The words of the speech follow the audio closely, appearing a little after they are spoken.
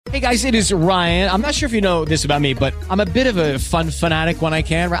Hey guys, it is Ryan. I'm not sure if you know this about me, but I'm a bit of a fun fanatic when I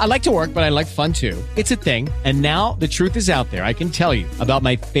can. I like to work, but I like fun too. It's a thing. And now the truth is out there. I can tell you about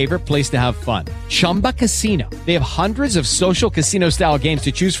my favorite place to have fun. Chumba Casino. They have hundreds of social casino style games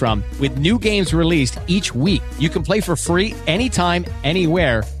to choose from with new games released each week. You can play for free anytime,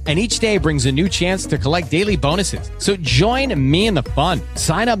 anywhere. And each day brings a new chance to collect daily bonuses. So join me in the fun.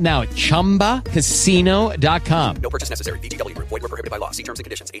 Sign up now at ChumbaCasino.com. No purchase necessary. VGW. Void where prohibited by law. See terms and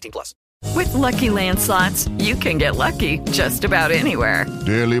conditions. 18+. With Lucky Land Slots, you can get lucky just about anywhere.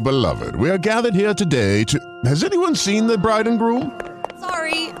 Dearly beloved, we are gathered here today to... Has anyone seen the bride and groom?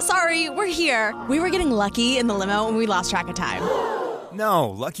 Sorry, we're here. We were getting lucky in the limo and we lost track of time. No,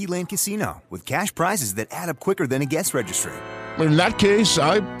 Lucky Land Casino, with cash prizes that add up quicker than a guest registry. In that case,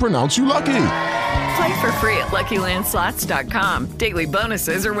 I pronounce you lucky. Play for free at LuckyLandSlots.com. Daily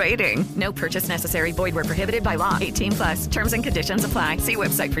bonuses are waiting. No purchase necessary. Void where prohibited by law. 18+. Terms and conditions apply. See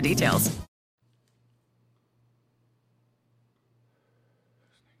website for details.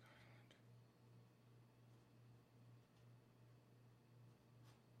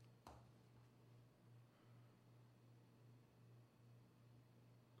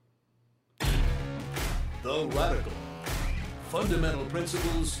 The Radical. Fundamental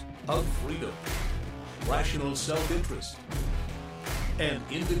principles of freedom, rational self-interest, and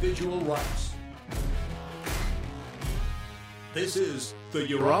individual rights. This is the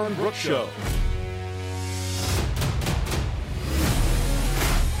Yaron Brook Show.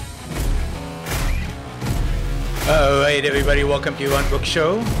 All right, everybody, welcome to Yaron Brook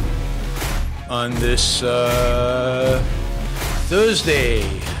Show on this Thursday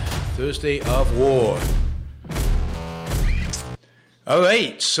of war. All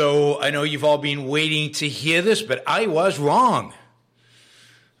right, so I know you've all been waiting to hear this, but I was wrong.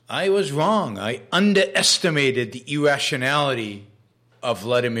 I underestimated the irrationality of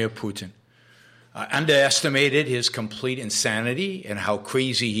Vladimir Putin. I underestimated his complete insanity and how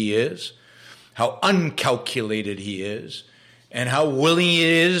crazy he is, how uncalculated he is, and how willing he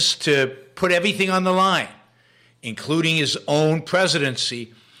is to put everything on the line, including his own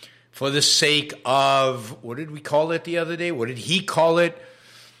presidency, for the sake of, what did we call it the other day? What did he call it?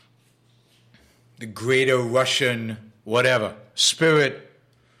 The greater Russian whatever, spirit,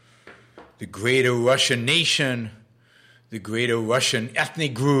 the greater Russian nation, the greater Russian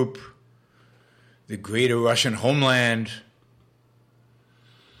ethnic group, the greater Russian homeland.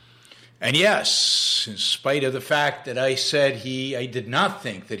 And yes, in spite of the fact that I said I did not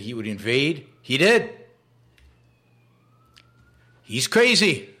think that he would invade, he did. He's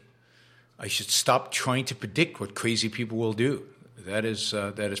crazy. I should stop trying to predict what crazy people will do. That is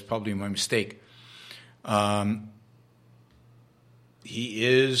probably my mistake. He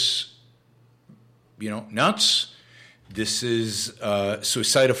is, nuts. This is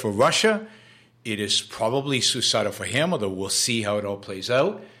suicidal for Russia. It is probably suicidal for him, although we'll see how it all plays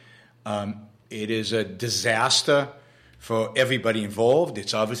out. It is a disaster for everybody involved.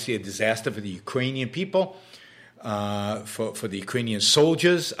 It's obviously a disaster for the Ukrainian people. For the Ukrainian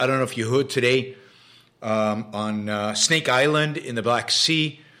soldiers. I don't know if you heard today on Snake Island in the Black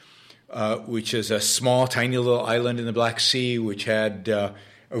Sea, which is a small, tiny little island in the Black Sea, which had a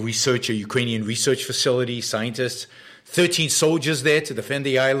Ukrainian research facility, scientists, 13 soldiers there to defend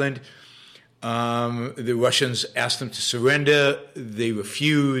the island. The Russians asked them to surrender. They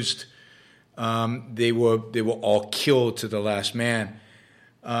refused. They were all killed to the last man.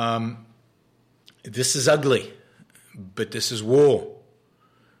 This is ugly. But this is war.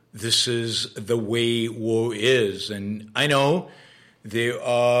 This is the way war is. And I know there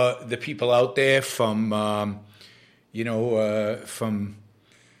are the people out there from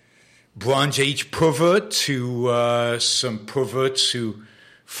Bronze Age pervert to some perverts who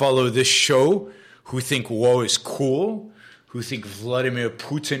follow this show, who think war is cool, who think Vladimir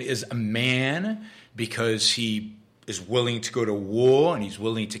Putin is a man because he is willing to go to war, and he's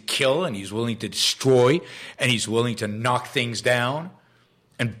willing to kill, and he's willing to destroy, and he's willing to knock things down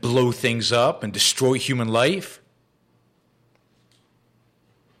and blow things up and destroy human life.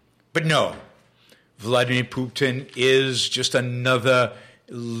 But no, Vladimir Putin is just another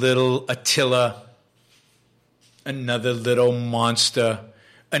little Attila, another little monster,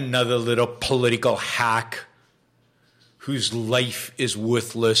 another little political hack whose life is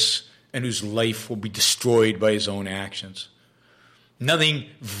worthless and whose life will be destroyed by his own actions. Nothing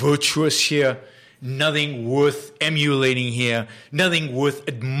virtuous here, nothing worth emulating here, nothing worth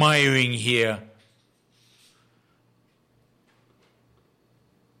admiring here.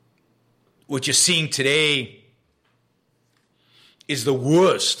 What you're seeing today is the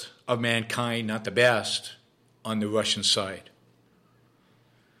worst of mankind, not the best, on the Russian side.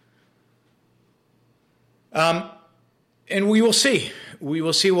 And we will see. We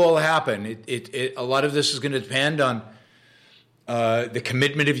will see what will happen. A lot of this is going to depend on the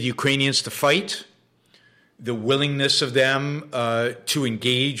commitment of the Ukrainians to fight, the willingness of them to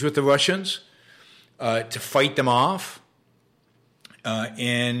engage with the Russians, to fight them off,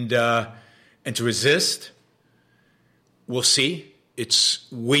 and to resist. We'll see. It's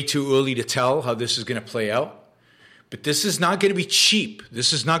way too early to tell how this is going to play out. But this is not going to be cheap.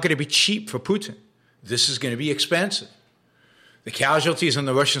 This is not going to be cheap for Putin. This is going to be expensive. The casualties on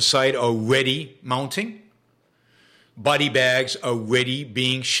the Russian side are already mounting. Body bags are already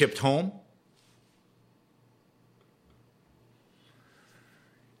being shipped home.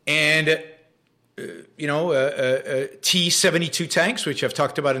 And, T-72 tanks, which I've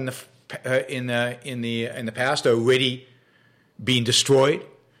talked about in the past, are already being destroyed.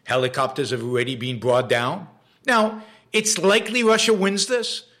 Helicopters have already been brought down. Now, it's likely Russia wins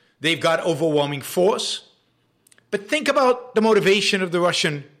this. They've got overwhelming force. But think about the motivation of the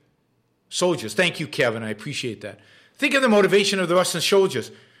Russian soldiers. Thank you, Kevin. I appreciate that. Think of the motivation of the Russian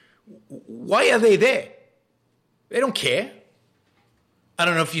soldiers. Why are they there? They don't care. I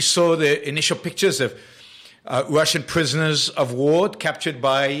don't know if you saw the initial pictures of Russian prisoners of war captured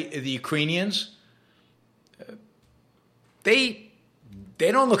by the Ukrainians. They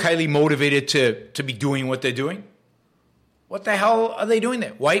don't look highly motivated to be doing what they're doing. What the hell are they doing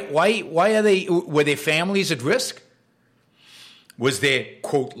there? Why are they? Were their families at risk? Was their,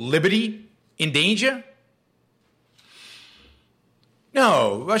 quote, liberty in danger?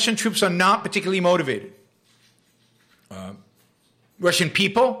 No, Russian troops are not particularly motivated. Russian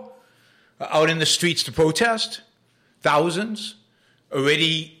people are out in the streets to protest. Thousands.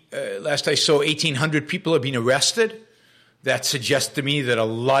 Already, last I saw, 1,800 people have been arrested. That suggests to me that a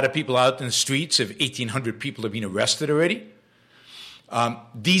lot of people out in the streets, of 1,800 people have been arrested already.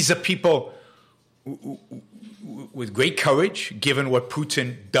 These are people with great courage, given what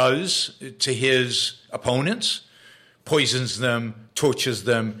Putin does to his opponents, poisons them, tortures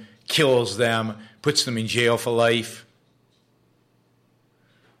them, kills them, puts them in jail for life.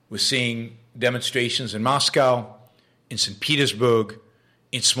 We're seeing demonstrations in Moscow, in St. Petersburg,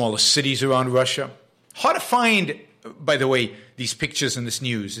 in smaller cities around Russia. Hard to find, by the way, these pictures in this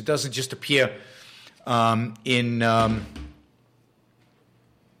news. It doesn't just appear in the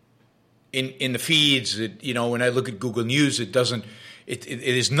feeds. When I look at Google News, it doesn't. It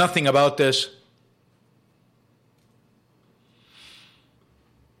is nothing about this.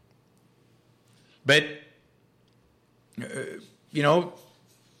 But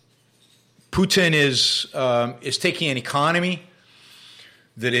Putin is taking an economy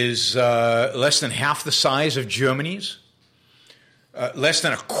that is less than half the size of Germany's, less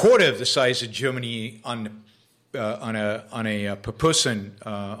than a quarter of the size of Germany on a per person,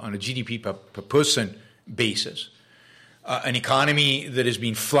 on a GDP per person basis, an economy that has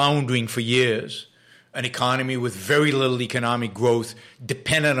been floundering for years, an economy with very little economic growth,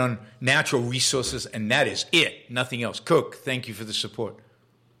 dependent on natural resources, and that is it, nothing else. Cook, thank you for the support.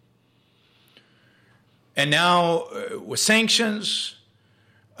 And now with sanctions,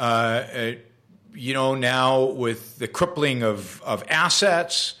 now with the crippling of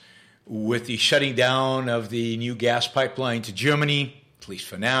assets, with the shutting down of the new gas pipeline to Germany, at least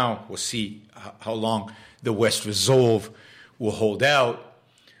for now, we'll see how long the West resolve will hold out.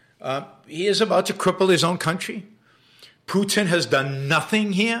 He is about to cripple his own country. Putin has done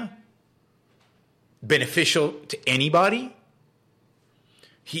nothing here beneficial to anybody.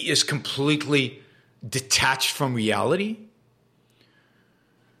 He is completely detached from reality.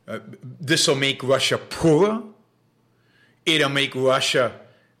 This will make Russia poorer. It'll make Russia,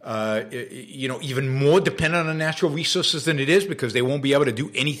 even more dependent on natural resources than it is, because they won't be able to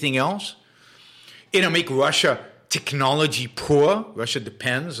do anything else. It'll make Russia technology poor. Russia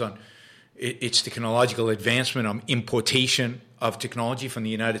depends on its technological advancement on importation of technology from the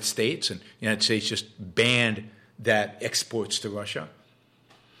United States, and the United States just banned that exports to Russia.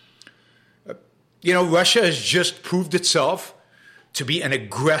 Russia has just proved itself to be an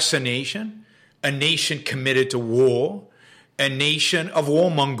aggressor nation, a nation committed to war, a nation of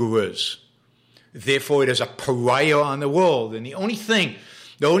warmongers. Therefore, it is a pariah on the world. And the only thing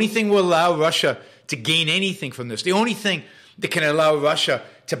will allow Russia to gain anything from this, the only thing that can allow Russia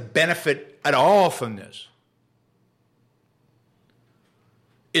to benefit at all from this,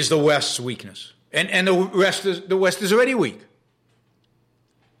 is the West's weakness. And the West is already weak.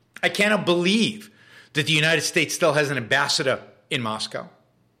 I cannot believe that the United States still has an ambassador in Moscow.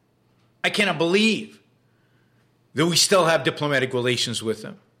 I cannot believe that we still have diplomatic relations with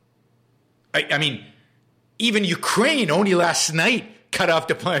them. I mean, even Ukraine only last night cut off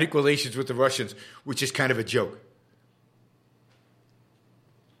diplomatic relations with the Russians, which is kind of a joke.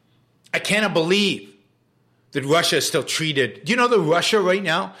 I cannot believe that Russia is still treated. Do you know that Russia right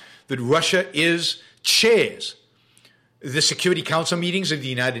now, that Russia chairs the Security Council meetings of the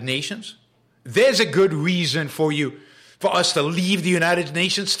United Nations? There's a good reason for us to leave the United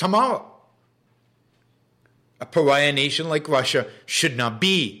Nations tomorrow. A pariah nation like Russia should not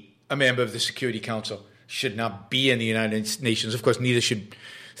be a member of the Security Council, should not be in the United Nations. Of course, neither should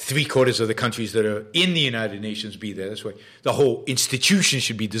 3/4 of the countries that are in the United Nations be there. That's why the whole institution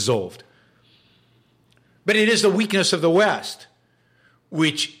should be dissolved. But it is the weakness of the West,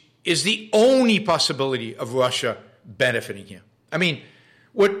 which is the only possibility of Russia benefiting here. I mean,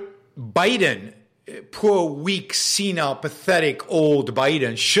 what Biden, poor, weak, senile, pathetic, old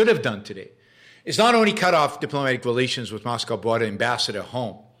Biden should have done today is not only cut off diplomatic relations with Moscow, brought an ambassador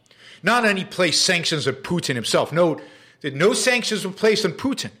home, not only place sanctions on Putin himself. Note that no sanctions were placed on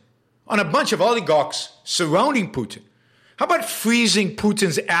Putin, on a bunch of oligarchs surrounding Putin. How about freezing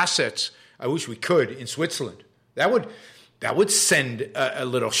Putin's assets? I wish we could in Switzerland. That would send a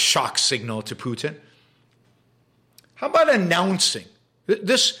little shock signal to Putin. How about announcing?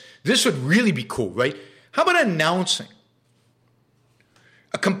 This would really be cool, right? How about announcing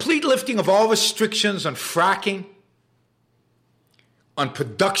a complete lifting of all restrictions on fracking, on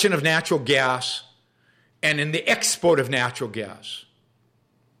production of natural gas, and in the export of natural gas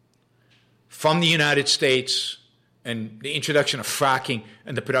from the United States, and the introduction of fracking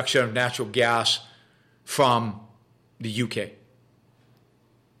and the production of natural gas from the UK.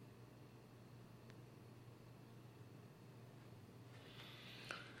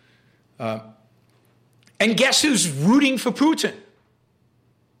 And guess who's rooting for Putin?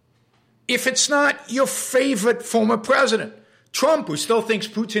 If it's not your favorite former president, Trump, who still thinks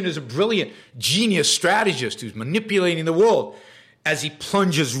Putin is a brilliant, genius strategist who's manipulating the world as he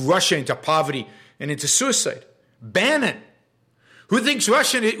plunges Russia into poverty and into suicide. Bannon, who thinks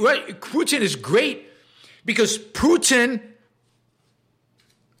Putin is great because Putin,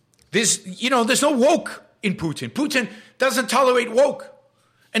 there's no woke in Putin. Putin doesn't tolerate woke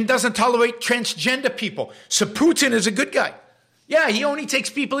and doesn't tolerate transgender people. So Putin is a good guy. Yeah, he only takes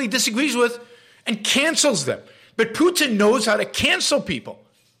people he disagrees with and cancels them. But Putin knows how to cancel people.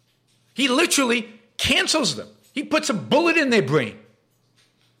 He literally cancels them. He puts a bullet in their brain.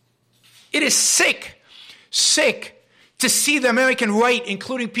 It is sick to see the American right,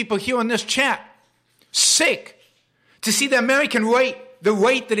 including people here on this chat, sick to see the American right, the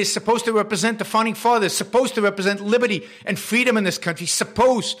right that is supposed to represent the founding fathers, supposed to represent liberty and freedom in this country,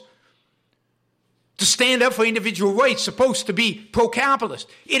 supposed to stand up for individual rights, supposed to be pro-capitalist.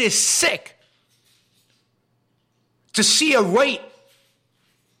 It is sick to see a right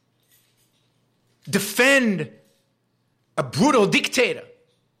defend a brutal dictator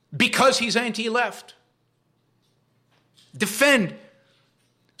because he's anti-left. Defend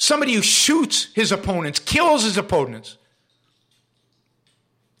somebody who shoots his opponents, kills his opponents.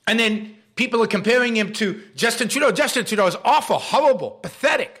 And then people are comparing him to Justin Trudeau. Justin Trudeau is awful, horrible,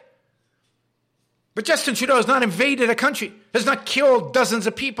 pathetic. But Justin Trudeau has not invaded a country, has not killed dozens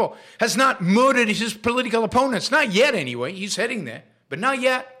of people, has not murdered his political opponents. Not yet, anyway. He's heading there, but not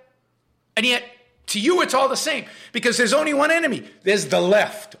yet. And yet, to you, it's all the same because there's only one enemy. There's the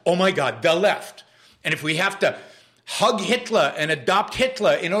left. Oh, my God, the left. And if we have to hug Hitler and adopt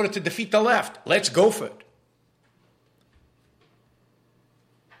Hitler in order to defeat the left, let's go for it.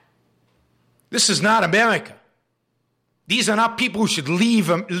 This is not America. These are not people who should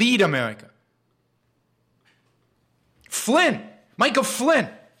lead America. Michael Flynn,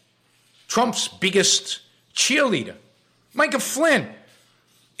 Trump's biggest cheerleader. Michael Flynn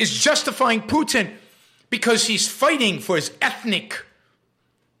is justifying Putin because he's fighting for his ethnic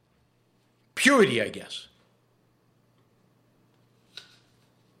purity, I guess.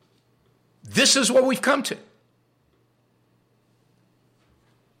 This is what we've come to.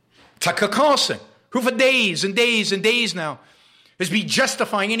 Tucker Carlson, who for days and days and days now has been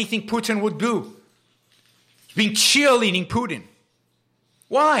justifying anything Putin would do. He's been cheerleading Putin.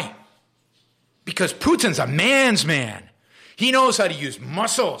 Why? Because Putin's a man's man. He knows how to use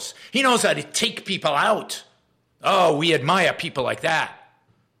muscles. He knows how to take people out. Oh, we admire people like that.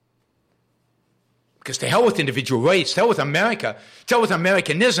 Because to hell with individual rights, to hell with America, to hell with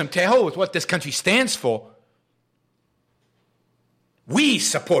Americanism, to hell with what this country stands for. We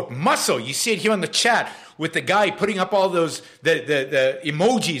support muscle. You see it here on the chat with the guy putting up all those, the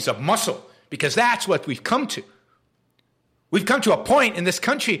emojis of muscle, because that's what we've come to. We've come to a point in this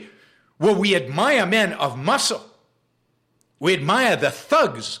country where we admire men of muscle. We admire the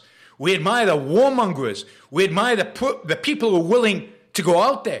thugs. We admire the warmongers. We admire the people who are willing to go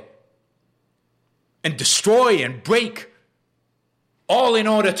out there and destroy and break, all in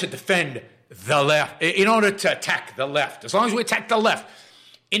order to defend the left, in order to attack the left. As long as we attack the left,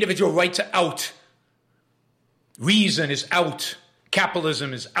 individual rights are out. Reason is out.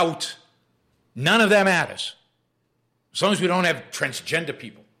 Capitalism is out. None of that matters. As long as we don't have transgender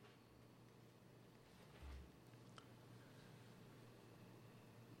people.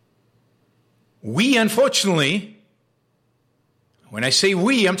 We, unfortunately, when I say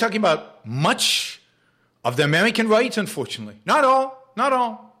we, I'm talking about much of the American right, unfortunately. Not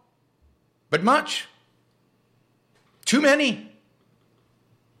all, but much. Too many.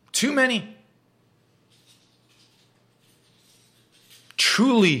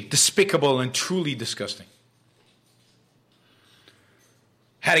 Truly despicable and truly disgusting.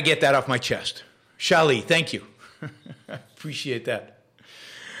 Had to get that off my chest. Shali, thank you. Appreciate that.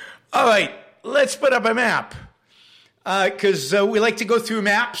 All right, let's put up a map. Because we like to go through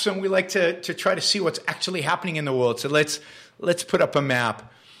maps and we like to try to see what's actually happening in the world. So let's put up a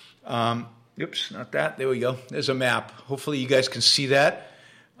map. Oops, not that. There we go. There's a map. Hopefully you guys can see that.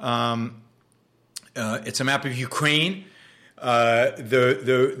 It's a map of Ukraine.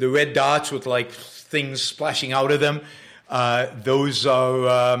 The red dots with like things splashing out of them. Those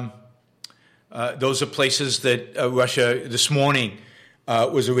are places that Russia this morning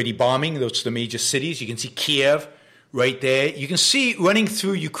was already bombing. Those are the major cities. You can see Kiev right there. You can see running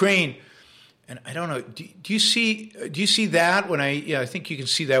through Ukraine. And I don't know. Do you see that when I think you can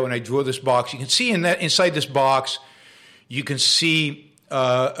see that when I draw this box. You can see inside this box, you can see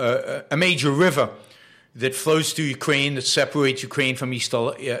a major river that flows through Ukraine that separates Ukraine from east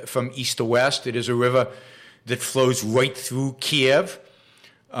to west. It is a river that flows right through Kiev.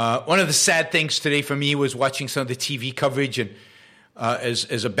 One of the sad things today for me was watching some of the TV coverage and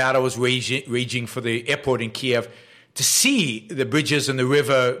as a battle was raging for the airport in Kiev, to see the bridges and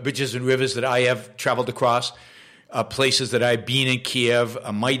rivers that I have traveled across, places that I've been in Kiev,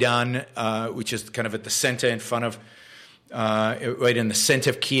 Maidan, which is kind of at the center in front of, right in the center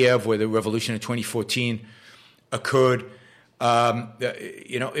of Kiev where the revolution of 2014 occurred.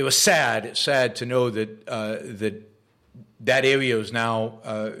 It was sad to know that that area is now,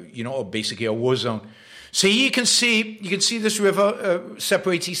 basically a war zone. So you can see this river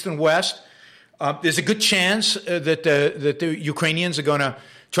separates east and west. There's a good chance that the Ukrainians are going to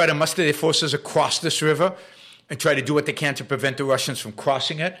try to muster their forces across this river and try to do what they can to prevent the Russians from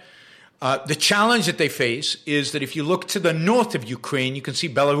crossing it. The challenge that they face is that if you look to the north of Ukraine, you can see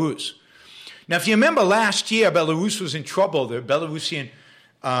Belarus. Now, if you remember last year, Belarus was in trouble. The Belarusian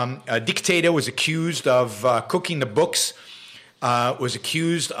dictator was accused of cooking the books, was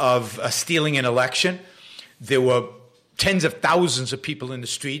accused of stealing an election. There were tens of thousands of people in the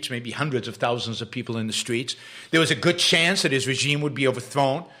streets, maybe hundreds of thousands of people in the streets. There was a good chance that his regime would be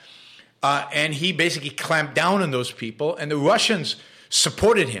overthrown. And he basically clamped down on those people. And the Russians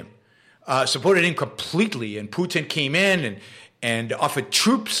supported him completely. And Putin came in and offered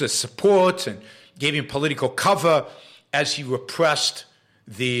troops as support and gave him political cover as he repressed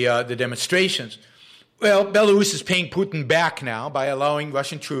the demonstrations. Well, Belarus is paying Putin back now by allowing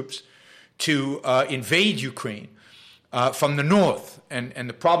Russian troops to invade Ukraine from the north. And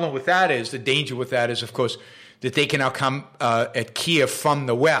the problem with that is, the danger with that is, of course, that they can now come at Kiev from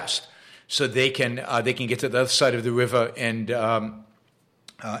the west. So they can get to the other side of the river and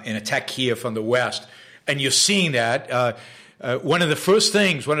attack Kiev from the west. And you're seeing that.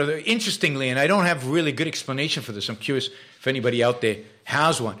 Interestingly, and I don't have really good explanation for this. I'm curious if anybody out there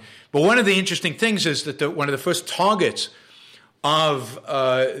has one. But one of the interesting things is that one of the first targets of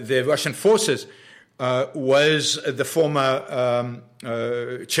the Russian forces was the former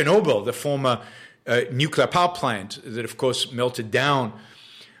Chernobyl, the former nuclear power plant that, of course, melted down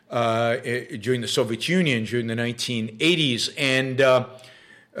during the Soviet Union during the 1980s. And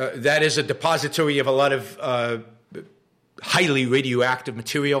that is a depository of a lot of highly radioactive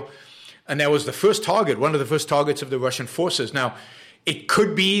material. And that was the first target, one of the first targets of the Russian forces. Now, it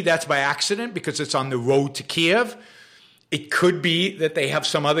could be that's by accident because it's on the road to Kiev. It could be that they have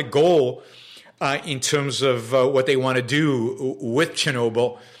some other goal in terms of what they want to do with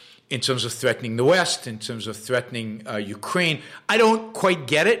Chernobyl, in terms of threatening the West, in terms of threatening Ukraine. I don't quite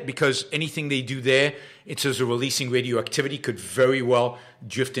get it, because anything they do there in terms of releasing radioactivity could very well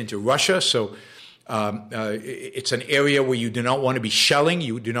drift into Russia. So it's an area where you do not want to be shelling,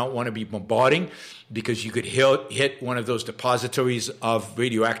 you do not want to be bombarding, because you could hit one of those depositories of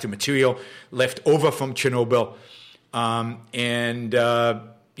radioactive material left over from Chernobyl.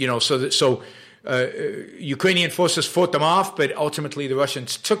 Ukrainian forces fought them off, but ultimately the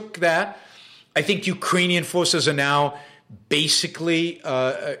Russians took that. I think Ukrainian forces are now basically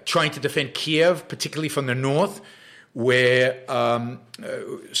trying to defend Kiev, particularly from the north, where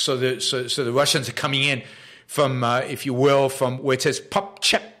so the Russians are coming in from, if you will, from where it says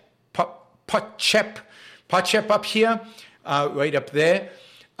Potchep up here, right up there.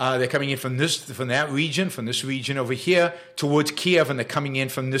 They're coming in from that region, from this region over here towards Kiev, and they're coming in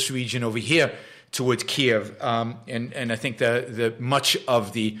from this region over here towards Kiev. And I think the much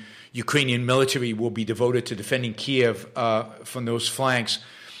of the Ukrainian military will be devoted to defending Kiev from those flanks.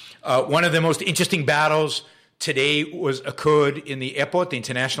 One of the most interesting battles today occurred in the airport, the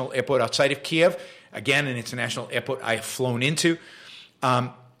international airport outside of Kiev. Again, an international airport I have flown into.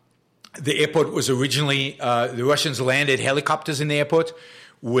 The airport was originally, the Russians landed helicopters in the airport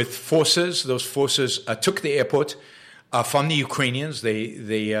with forces. Those forces took the airport from the Ukrainians.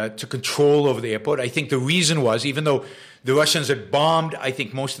 They took control over the airport. I think the reason was, even though the Russians had bombed, I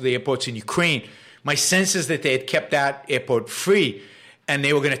think, most of the airports in Ukraine, my sense is that they had kept that airport free, and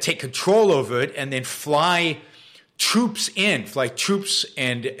they were going to take control over it and then fly troops and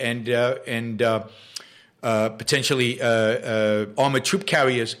potentially armored troop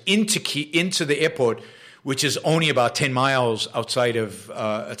carriers into the airport, which is only about 10 miles outside of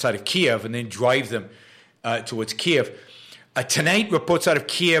Kiev, and then drive them towards Kiev. Tonight, reports out of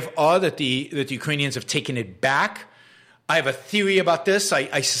Kiev are that the Ukrainians have taken it back. I have a theory about this.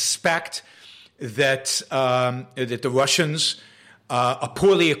 I suspect that the Russians are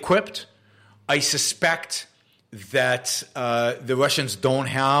poorly equipped. I suspect that the Russians don't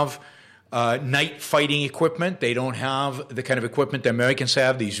have night fighting equipment. They don't have the kind of equipment the Americans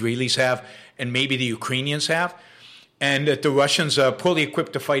have, the Israelis have, and maybe the Ukrainians have. And that the Russians are poorly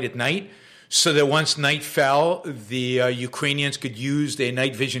equipped to fight at night, so that once night fell, the Ukrainians could use their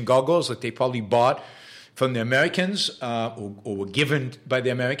night vision goggles that they probably bought from the Americans or were given by the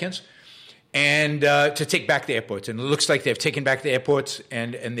Americans, and to take back the airports. And it looks like they've taken back the airports,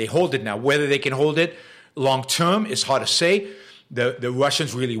 and they hold it now. Whether they can hold it long term is hard to say. The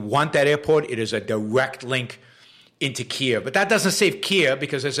Russians really want that airport. It is a direct link into Kiev. But that doesn't save Kiev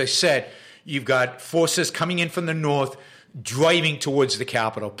because, as I said, you've got forces coming in from the north, driving towards the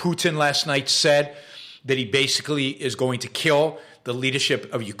capital. Putin last night said that he basically is going to kill the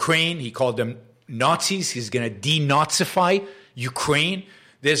leadership of Ukraine. He called them Nazis. He's going to denazify Ukraine.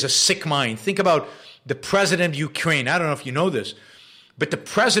 There's a sick mind. Think about the president of Ukraine. I don't know if you know this, but the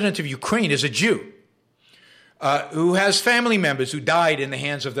president of Ukraine is a Jew who has family members who died in the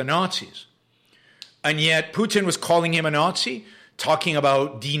hands of the Nazis. And yet Putin was calling him a Nazi, talking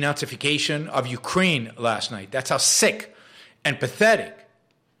about denazification of Ukraine last night. That's how sick and pathetic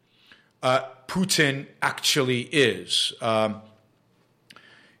Putin actually is.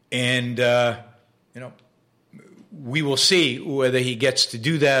 We will see whether he gets to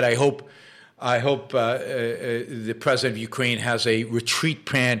do that. I hope the president of Ukraine has a retreat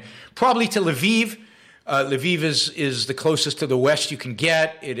plan, probably to Lviv. Lviv is the closest to the west you can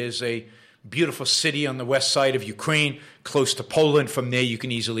get. It is a beautiful city on the west side of Ukraine, close to Poland. From there, you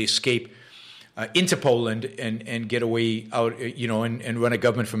can easily escape into Poland and get away out, and run a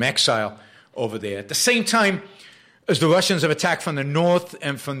government from exile over there. At the same time, as the Russians have attacked from the north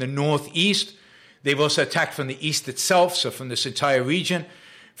and from the northeast, they've also attacked from the east itself, so from this entire region,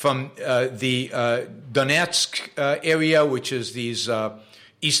 from the Donetsk area, which is these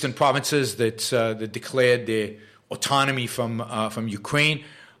eastern provinces that declared their autonomy from Ukraine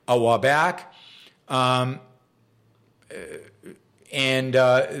a while back, and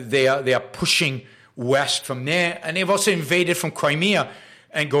they are pushing west from there, and they've also invaded from Crimea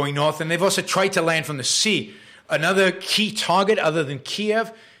and going north, and they've also tried to land from the sea. Another key target, other than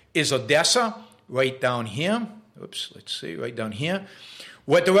Kiev, is Odessa, right down here. Right down here.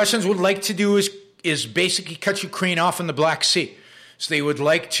 What the Russians would like to do is basically cut Ukraine off in the Black Sea. So they would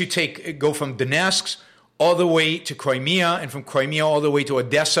like to go from Donetsk all the way to Crimea, and from Crimea all the way to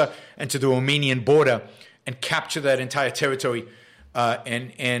Odessa and to the Romanian border, and capture that entire territory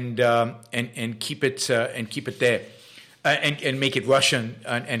and keep it there, and make it Russian,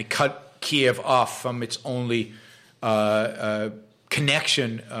 and cut Kiev off from its only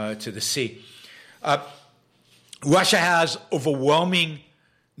connection to the sea. Russia has overwhelming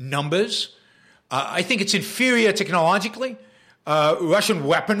numbers. I think it's inferior technologically. Russian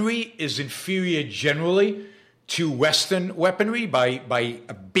weaponry is inferior generally to Western weaponry by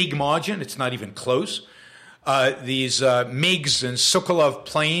a big margin. It's not even close. These MiGs and Sokolov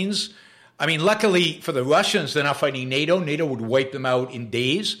planes, I mean, luckily for the Russians, they're not fighting NATO. NATO would wipe them out in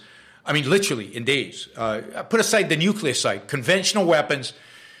days. I mean, literally in days. Put aside the nuclear side. Conventional weapons,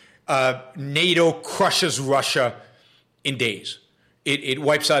 NATO crushes Russia in days. It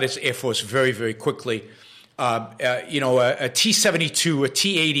wipes out its air force very, very quickly. A T-72, a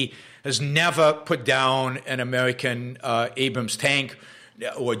T-80 has never put down an American Abrams tank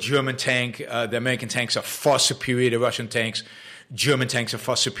or German tank. The American tanks are far superior to Russian tanks. German tanks are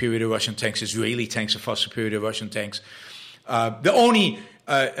far superior to Russian tanks. Israeli tanks are far superior to Russian tanks. The only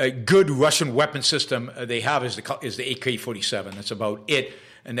good Russian weapon system they have is the AK-47. That's about it,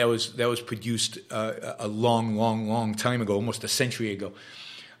 and that was produced a long time ago, almost a century ago.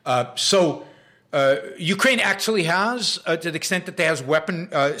 Ukraine actually has, to the extent that they has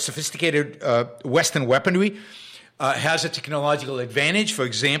sophisticated Western weaponry, has a technological advantage. For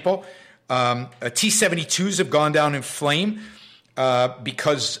example, T-72s have gone down in flame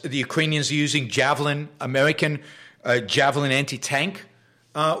because the Ukrainians are using American Javelin anti-tank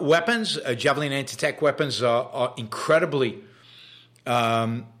weapons. Javelin anti-tank weapons are incredibly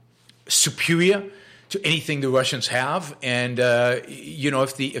superior to anything the Russians have, and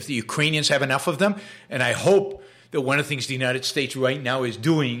if the Ukrainians have enough of them, and I hope that one of the things the United States right now is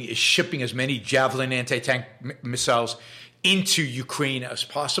doing is shipping as many Javelin anti-tank missiles into Ukraine as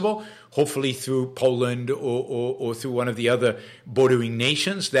possible, hopefully through Poland or through one of the other bordering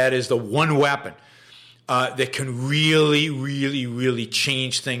nations. That is the one weapon that can really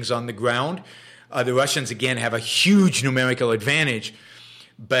change things on the ground. The Russians, again, have a huge numerical advantage,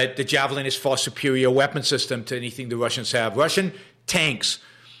 but the Javelin is far superior weapon system to anything the Russians have. Russian tanks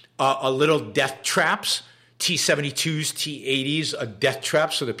are little death traps. T-72s, T-80s are death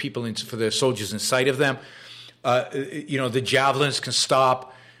traps for the soldiers inside of them. The Javelins can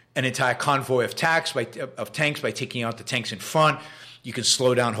stop an entire convoy of tanks by taking out the tanks in front. You can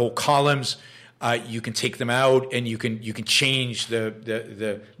slow down whole columns. You can take them out, and you can change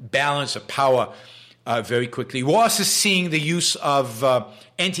the balance of power very quickly. We're also seeing the use of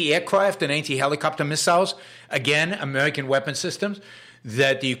anti-aircraft and anti-helicopter missiles. Again, American weapon systems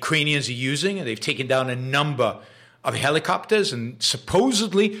that the Ukrainians are using, and they've taken down a number of helicopters, and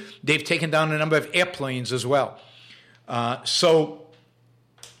supposedly they've taken down a number of airplanes as well. So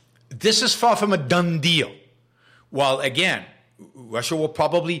this is far from a done deal. While, again, Russia will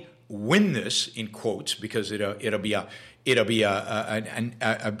probably win this, in quotes, because it'll be a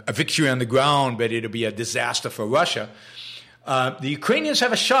victory on the ground, but it'll be a disaster for Russia. The Ukrainians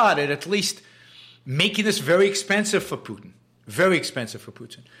have a shot at least making this very expensive for Putin. Very expensive for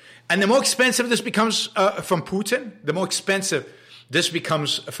Putin. And the more expensive this becomes from Putin, the more expensive this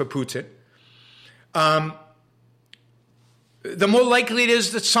becomes for Putin, the more likely it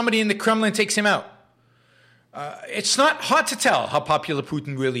is that somebody in the Kremlin takes him out. It's not hard to tell how popular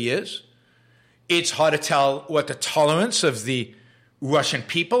Putin really is. It's hard to tell what the tolerance of the Russian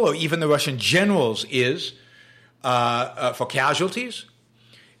people or even the Russian generals is for casualties.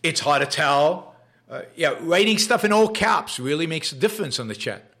 It's hard to tell. Writing stuff in all caps really makes a difference on the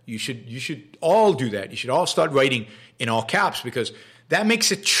chat. You should all do that. You should all start writing in all caps, because that makes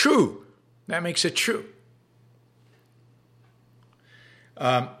it true. That makes it true.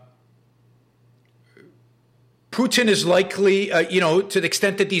 Putin is likely, to the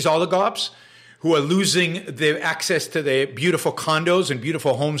extent that these oligarchs who are losing their access to their beautiful condos and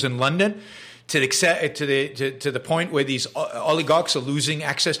beautiful homes in London, to the point where these oligarchs are losing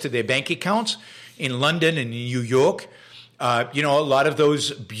access to their bank accounts in London and in New York. A lot of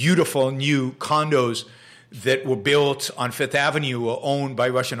those beautiful new condos that were built on Fifth Avenue were owned by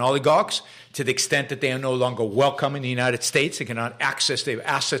Russian oligarchs. To the extent that they are no longer welcome in the United States, they cannot access their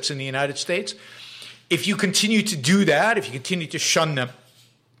assets in the United States. If you continue to do that, if you continue to shun them,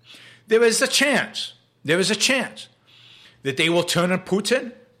 there is a chance that they will turn on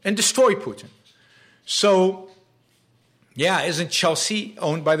Putin and destroy Putin. So, isn't Chelsea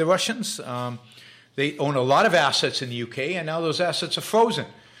owned by the Russians? They own a lot of assets in the UK, and now those assets are frozen.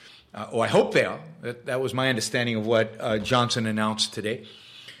 Or I hope they are. That was my understanding of what Johnson announced today.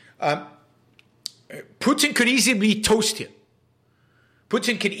 Putin could easily be toast here.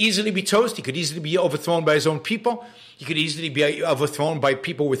 Putin could easily be toast. He could easily be overthrown by his own people. He could easily be overthrown by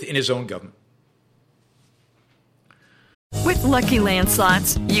people within his own government. With Lucky Land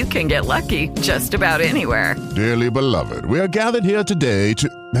Slots, you can get lucky just about anywhere. Dearly beloved, we are gathered here today to...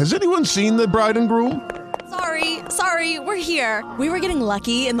 Has anyone seen the bride and groom? Sorry, we're here. We were getting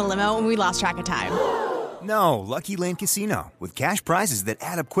lucky in the limo and we lost track of time. No, Lucky Land Casino, with cash prizes that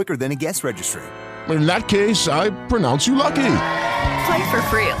add up quicker than a guest registry. In that case, I pronounce you lucky. Play for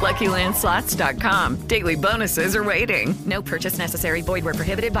free at LuckyLandSlots.com. Daily bonuses are waiting. No purchase necessary. Void where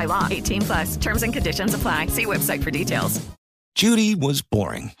prohibited by law. 18+. Terms and conditions apply. See website for details. Judy was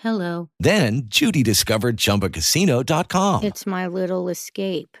boring. Hello. Then Judy discovered ChumbaCasino.com. It's my little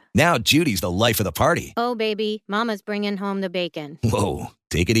escape. Now Judy's the life of the party. Oh, baby, mama's bringing home the bacon. Whoa,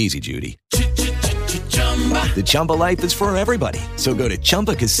 take it easy, Judy. The Chumba life is for everybody. So go to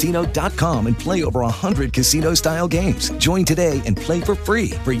ChumbaCasino.com and play over 100 casino-style games. Join today and play for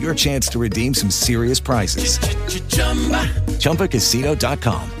free for your chance to redeem some serious prizes.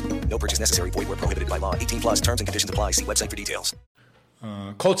 ChumbaCasino.com. No purchase necessary. Void where prohibited by law. 18 plus terms and conditions apply. See website for details.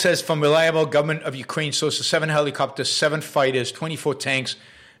 Colt says from reliable government of Ukraine sources, 7 helicopters, 7 fighters, 24 tanks,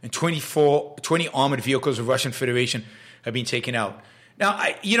 and 20 armored vehicles of Russian Federation have been taken out. Now,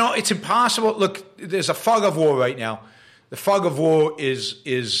 it's impossible. Look, there's a fog of war right now. The fog of war is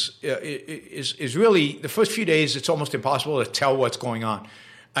really, the first few days, it's almost impossible to tell what's going on.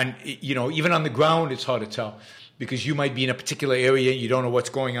 And, even on the ground, it's hard to tell because you might be in a particular area and you don't know what's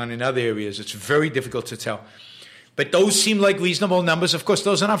going on in other areas. It's very difficult to tell. But those seem like reasonable numbers. Of course,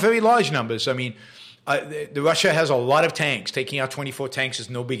 those are not very large numbers. I mean, the Russia has a lot of tanks. Taking out 24 tanks is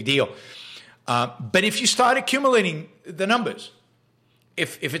no big deal. But if you start accumulating the numbers,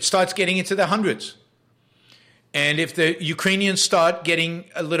 if it starts getting into the hundreds, and if the Ukrainians start getting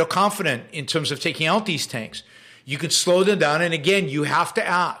a little confident in terms of taking out these tanks, you can slow them down. And again, you have to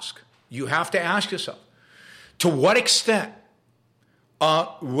ask yourself, to what extent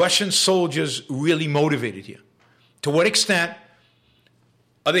are Russian soldiers really motivated here? To what extent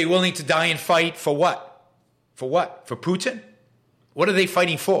are they willing to die and fight for what? For what? For Putin? What are they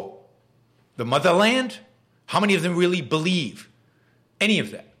fighting for? The motherland? How many of them really believe any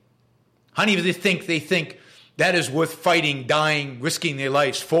of that? How many of them think that is worth fighting, dying, risking their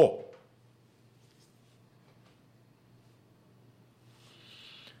lives for?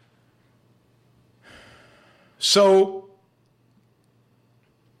 So,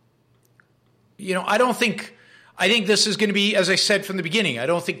 I think this is going to be, as I said from the beginning, I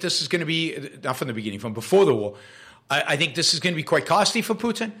don't think this is going to be, not from the beginning, from before the war, I think this is going to be quite costly for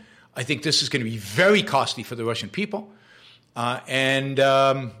Putin. I think this is going to be very costly for the Russian people.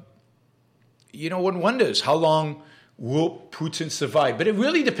 One wonders how long will Putin survive? But it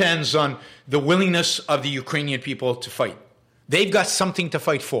really depends on the willingness of the Ukrainian people to fight. They've got something to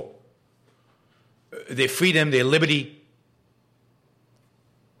fight for. Their freedom, their liberty.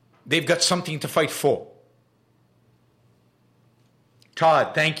 They've got something to fight for.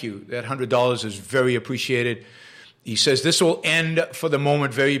 Todd, thank you. That $100 is very appreciated. He says, this will end for the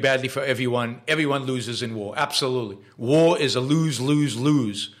moment very badly for everyone. Everyone loses in war. Absolutely. War is a lose, lose,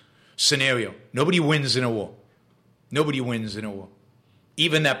 lose scenario. Nobody wins in a war. Nobody wins in a war.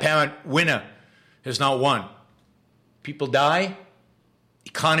 Even that apparent winner has not won. People die.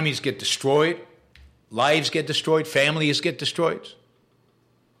 Economies get destroyed. Lives get destroyed. Families get destroyed.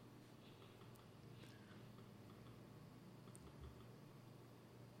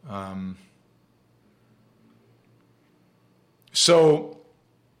 So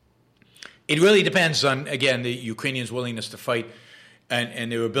it really depends on, again, the Ukrainians' willingness to fight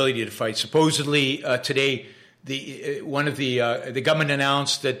and their ability to fight. Supposedly today, the government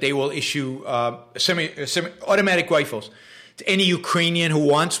announced that they will issue semi-automatic rifles to any Ukrainian who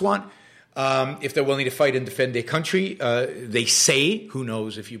wants one, if they're willing to fight and defend their country. They say, who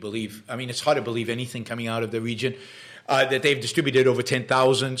knows if you believe, I mean, it's hard to believe anything coming out of the region, that they've distributed over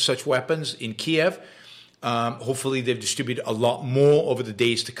 10,000 such weapons in Kiev. Hopefully they've distributed a lot more over the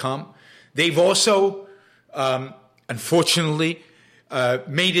days to come. They've also, unfortunately,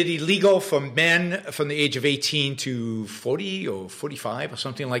 made it illegal for men from the age of 18 to 40 or 45 or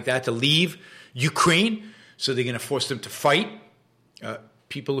something like that to leave Ukraine. So they're going to force them to fight.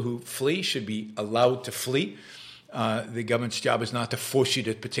 People who flee should be allowed to flee. The government's job is not to force you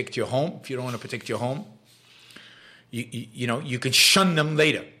to protect your home. If you don't want to protect your home, you can shun them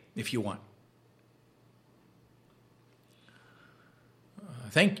later if you want.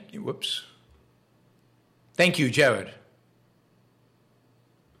 Thank you, Jared.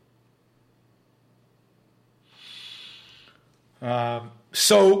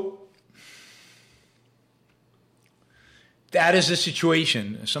 So that is the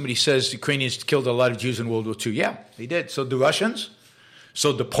situation. Somebody says the Ukrainians killed a lot of Jews in World War II. Yeah, they did. So the Russians,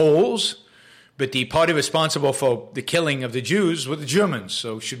 so the Poles, but the party responsible for the killing of the Jews were the Germans.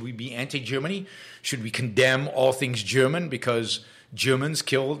 So should we be anti-Germany? Should we condemn all things German because Germans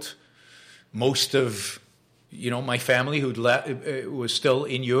killed most of, my family who was still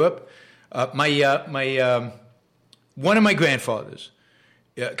in Europe? One of my grandfathers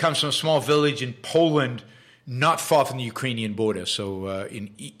comes from a small village in Poland, not far from the Ukrainian border. So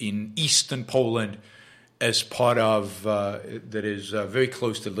in eastern Poland, as part of that is very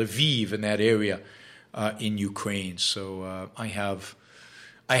close to Lviv in that area in Ukraine. So I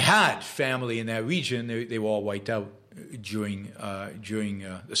had family in that region. They were all wiped out during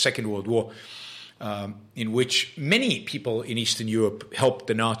the Second World War. in which many people in Eastern Europe helped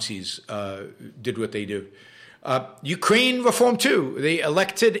the Nazis, did what they did. Ukraine reformed too. They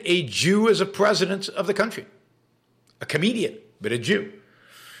elected a Jew as a president of the country, a comedian, but a Jew.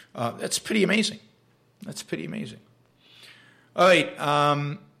 That's pretty amazing. That's pretty amazing. All right.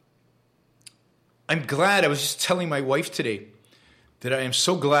 I'm glad. I was just telling my wife today that I am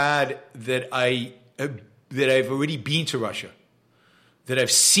so glad that I've already been to Russia, that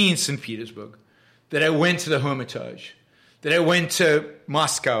I've seen St. Petersburg, that I went to the Hermitage, that I went to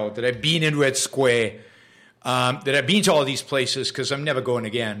Moscow, that I've been in Red Square, that I've been to all these places because I'm never going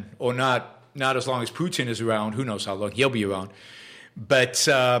again, or not as long as Putin is around. Who knows how long he'll be around. But,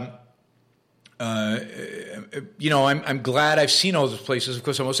 I'm glad I've seen all those places. Of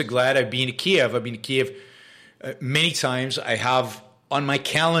course, I'm also glad I've been to Kiev. I've been to Kiev many times. I have on my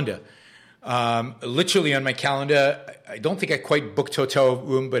calendar, literally on my calendar, I don't think I quite booked hotel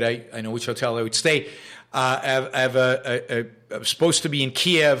room, but I know which hotel I would stay. I'm supposed to be in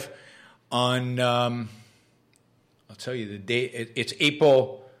Kiev on, I'll tell you the date, it's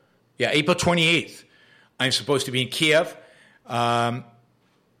April 28th. I'm supposed to be in Kiev.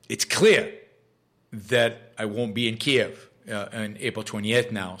 It's clear that I won't be in Kiev on April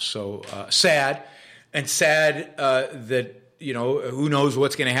 28th now. So sad that, who knows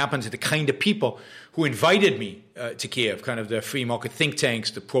what's going to happen to the kind of people who invited me to Kiev, kind of the free market think tanks,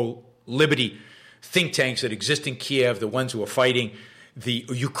 the pro-liberty think tanks that exist in Kiev, the ones who are fighting the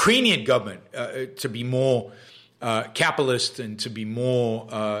Ukrainian government to be more capitalist and to be more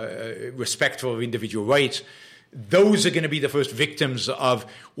respectful of individual rights. Those are going to be the first victims of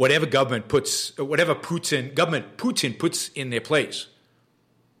whatever Putin puts in their place.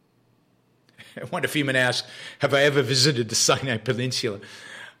 Wanda Freeman asks, have I ever visited the Sinai Peninsula?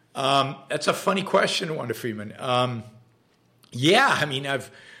 That's a funny question, Wanda Freeman. Yeah, I mean,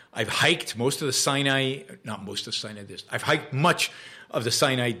 I've hiked most of the Sinai, not most of the Sinai Desert. I've hiked much of the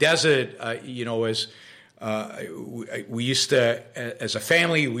Sinai Desert, we used to, as a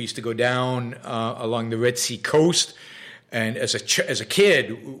family, we used to go down along the Red Sea coast, and as a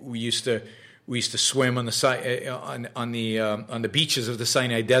kid, we used to swim on the beaches of the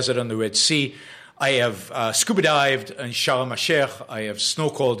Sinai Desert on the Red Sea. I have scuba dived in Sharm el-Sheikh. I have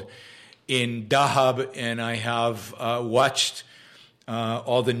snorkeled in Dahab, and I have watched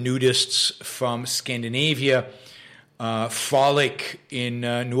all the nudists from Scandinavia frolic in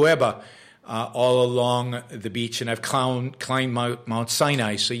Nueva. All along the beach, and I've climbed Mount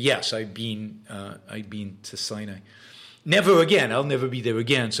Sinai. So yes, I've been to Sinai. Never again. I'll never be there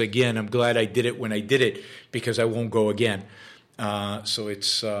again. So again, I'm glad I did it when I did it because I won't go again. So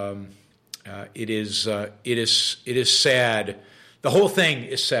it is sad. The whole thing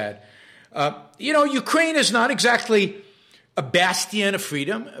is sad. Ukraine is not exactly a bastion of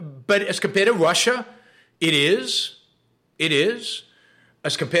freedom, but as compared to Russia, it is. It is.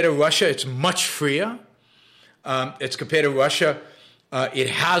 As compared to Russia, it's much freer. As compared to Russia, it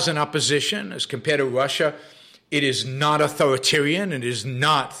has an opposition. As compared to Russia, it is not authoritarian. It is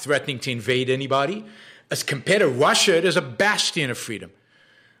not threatening to invade anybody. As compared to Russia, it is a bastion of freedom.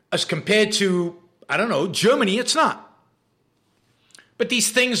 As compared to, Germany, it's not. But these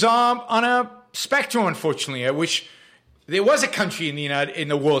things are on a spectrum, unfortunately. I wish there was a country in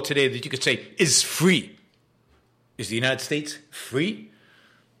the world today that you could say is free. Is the United States free?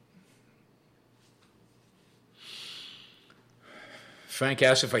 Frank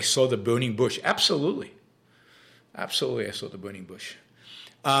asked if I saw the burning bush. Absolutely. Absolutely, I saw the burning bush.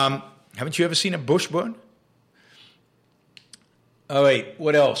 Haven't you ever seen a bush burn? All right,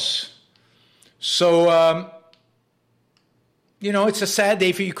 what else? So, it's a sad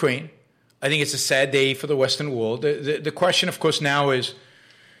day for Ukraine. I think it's a sad day for the Western world. The question, of course, now is,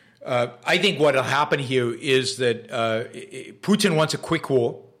 I think what will happen here is that Putin wants a quick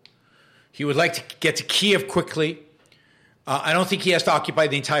war. He would like to get to Kiev quickly. I don't think he has to occupy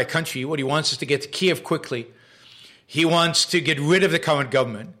the entire country. What he wants is to get to Kiev quickly. He wants to get rid of the current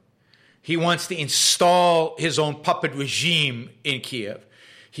government. He wants to install his own puppet regime in Kiev.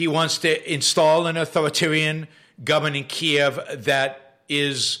 He wants to install an authoritarian government in Kiev that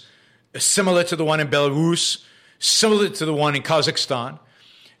is similar to the one in Belarus, similar to the one in Kazakhstan,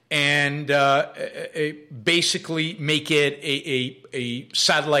 and basically make it a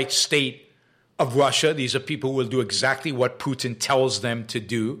satellite state of Russia. These are people who will do exactly what Putin tells them to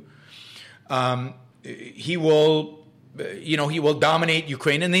do. He will dominate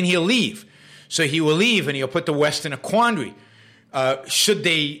Ukraine, and then he'll leave. So he will leave, and he'll put the West in a quandary. Should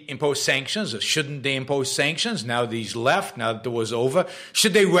they impose sanctions, or shouldn't they impose sanctions? Now that he's left, now that the war's over,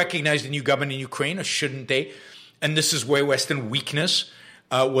 should they recognize the new government in Ukraine, or shouldn't they? And this is where Western weakness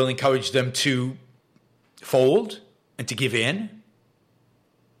will encourage them to fold and to give in.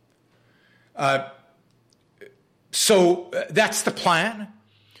 So that's the plan.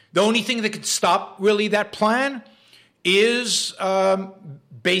 The only thing that could stop really that plan is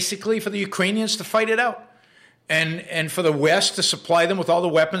basically for the Ukrainians to fight it out. And for the West to supply them with all the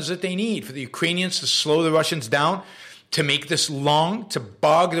weapons that they need, for the Ukrainians to slow the Russians down, to make this long, to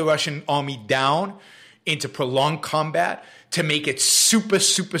bog the Russian army down into prolonged combat, to make it super,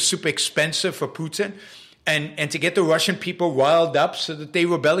 super, super expensive for Putin, and to get the Russian people riled up so that they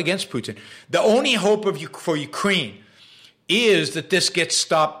rebel against Putin. The only hope for Ukraine is that this gets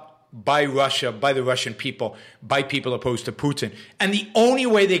stopped by Russia, by the Russian people, by people opposed to Putin. And the only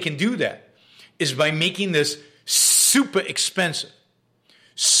way they can do that is by making this super expensive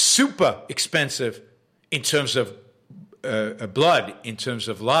in terms of blood, in terms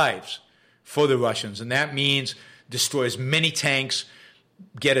of lives for the Russians. And that means destroy as many tanks,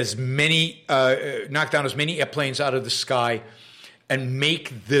 get as many, knock down as many airplanes out of the sky, and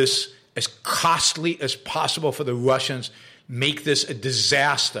make this as costly as possible for the Russians, make this a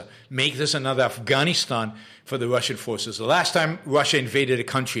disaster, make this another Afghanistan for the Russian forces. The last time Russia invaded a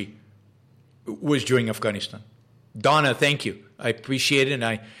country was during Afghanistan. Donna, thank you. I appreciate it,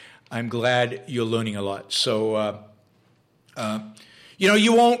 and I'm glad you're learning a lot. So,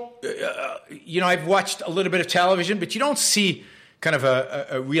 you won't, I've watched a little bit of television, but you don't see kind of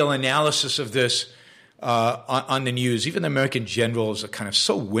a real analysis of this on the news. Even the American generals are kind of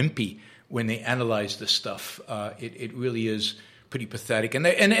so wimpy when they analyze this stuff. It really is pretty pathetic. And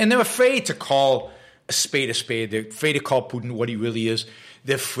they're afraid to call a spade a spade. They're afraid to call Putin what he really is.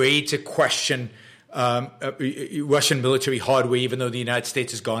 They're afraid to question Russian military hardware, even though the United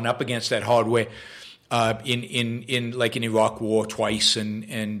States has gone up against that hardware in like in Iraq War twice,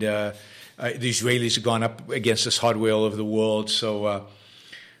 and the Israelis have gone up against this hardware all over the world. So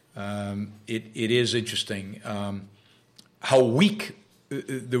it is interesting how weak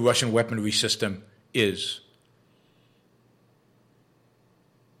the Russian weaponry system is.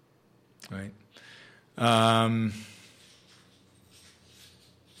 Right.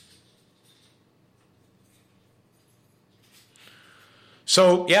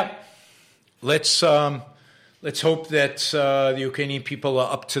 So yeah, let's hope that the Ukrainian people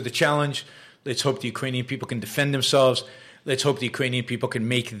are up to the challenge. Let's hope the Ukrainian people can defend themselves. Let's hope the Ukrainian people can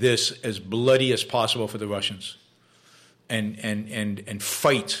make this as bloody as possible for the Russians, and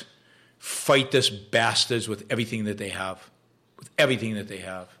fight this bastards with everything that they have,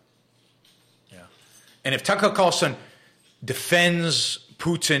 Yeah. And if Tucker Carlson defends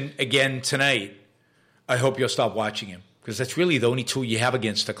Putin again tonight, I hope you'll stop watching him. Because that's really the only tool you have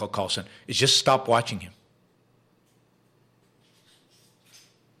against Tucker Carlson, is just stop watching him.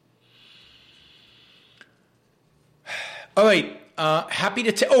 All right, happy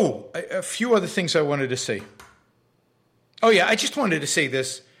to a few other things I wanted to say. Oh yeah, I just wanted to say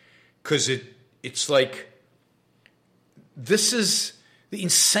this because it's like, this is the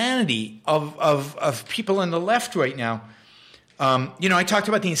insanity of people on the left right now. I talked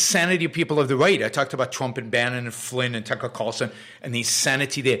about the insanity of people of the right. I talked about Trump and Bannon and Flynn and Tucker Carlson and the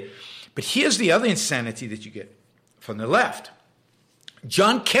insanity there. But here's the other insanity that you get from the left.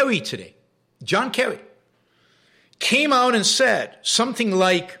 John Kerry today, came out and said something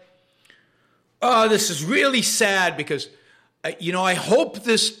like, oh, this is really sad because, I hope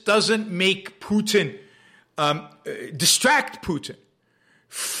this doesn't make Putin, distract Putin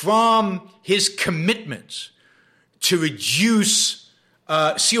from his commitments to reduce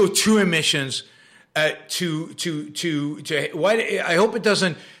CO2 emissions. I hope it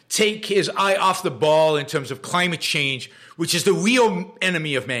doesn't take his eye off the ball in terms of climate change, which is the real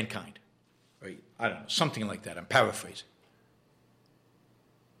enemy of mankind. Right? I don't know, something like that. I'm paraphrasing.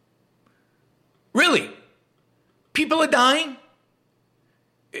 Really? People are dying?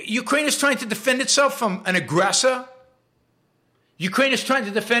 Ukraine is trying to defend itself from an aggressor? Ukraine is trying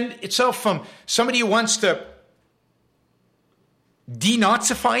to defend itself from somebody who wants to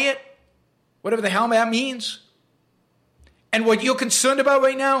denazify it, whatever the hell that means. And what you're concerned about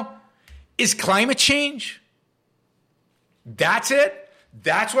right now is climate change. That's it.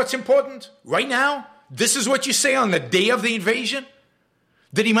 That's what's important right now. This is what you say on the day of the invasion.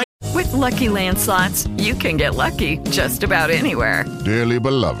 That he might. With Lucky Land Slots, you can get lucky just about anywhere. Dearly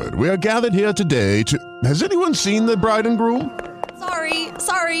beloved, we are gathered here today to. Has anyone seen the bride and groom?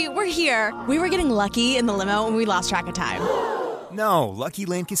 Sorry, we're here. We were getting lucky in the limo and we lost track of time. No, Lucky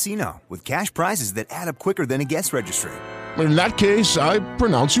Land Casino, with cash prizes that add up quicker than a guest registry. In that case, I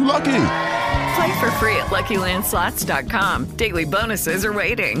pronounce you lucky. Play for free at LuckyLandSlots.com. Daily bonuses are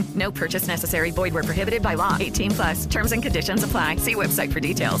waiting. No purchase necessary. Void where prohibited by law. 18+. Terms and conditions apply. See website for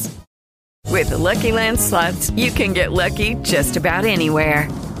details. With the Lucky Land Slots, you can get lucky just about anywhere.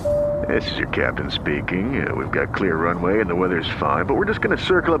 This is your captain speaking. We've got clear runway and the weather's fine, but we're just going to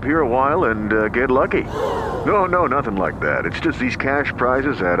circle up here a while and get lucky. No, nothing like that. It's just these cash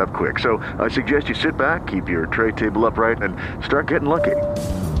prizes add up quick. So I suggest you sit back, keep your tray table upright, and start getting lucky.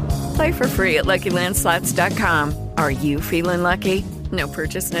 Play for free at LuckyLandSlots.com. Are you feeling lucky? No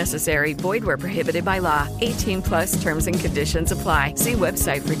purchase necessary. Void where prohibited by law. 18+ terms and conditions apply. See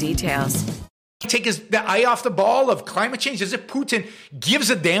website for details. Take the eye off the ball of climate change as if Putin gives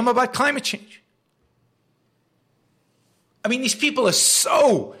a damn about climate change. I mean, these people are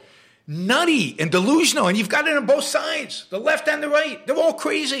so nutty and delusional, and you've got it on both sides, the left and the right. They're all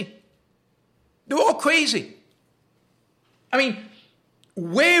crazy. They're all crazy. I mean,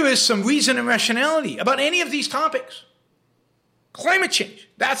 where is some reason and rationality about any of these topics? Climate change,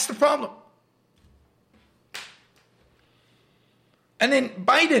 that's the problem. And then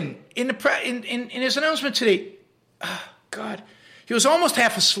Biden, in his announcement today, he was almost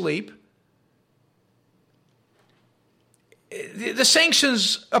half asleep. The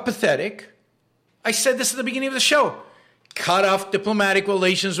sanctions are pathetic. I said this at the beginning of the show. Cut off diplomatic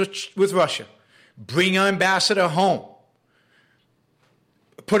relations with Russia. Bring our ambassador home.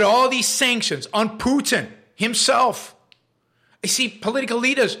 Put all these sanctions on Putin himself. I see political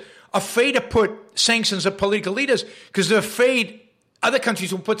leaders afraid to put sanctions on political leaders because they're afraid other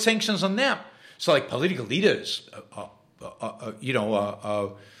countries will put sanctions on them. So like political leaders,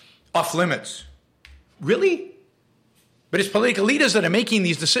 off limits. Really? But it's political leaders that are making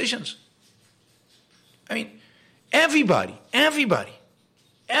these decisions. I mean, everybody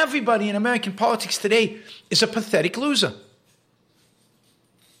in American politics today is a pathetic loser.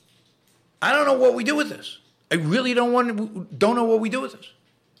 I don't know what we do with this. I really don't know what we do with this.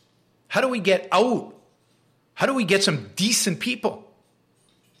 How do we get out? How do we get some decent people?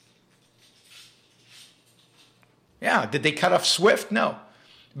 Yeah, did they cut off SWIFT? No.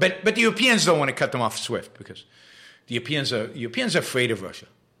 But the Europeans don't want to cut them off SWIFT because the Europeans are afraid of Russia.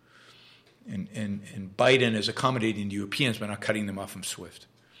 And Biden is accommodating the Europeans by not cutting them off from SWIFT.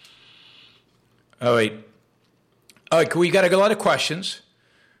 All right, we got a lot of questions.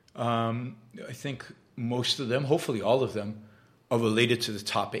 I think most of them, hopefully all of them, are related to the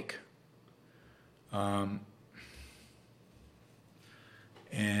topic. So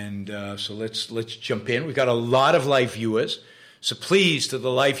let's jump in. We've got a lot of live viewers. So please, to the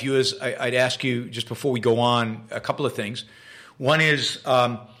live viewers, I'd ask you, just before we go on, a couple of things. One is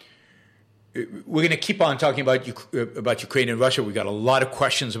we're going to keep on talking about Ukraine and Russia. We've got a lot of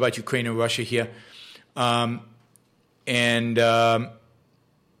questions about Ukraine and Russia here.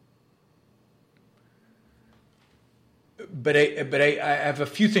 But I have a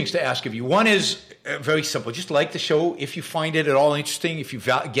few things to ask of you. One is very simple. Just like the show. If you find it at all interesting, if you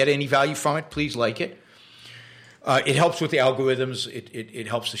get any value from it, please like it. It helps with the algorithms. It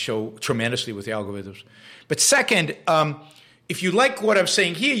helps the show tremendously with the algorithms. But second, if you like what I'm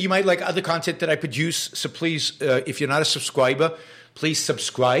saying here, you might like other content that I produce. So please, if you're not a subscriber, please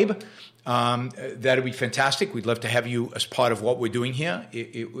subscribe. That would be fantastic. We'd love to have you as part of what we're doing here.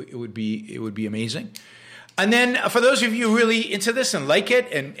 It would be amazing. And then for those of you really into this and like it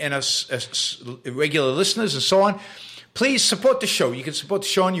and as regular listeners and so on, please support the show. You can support the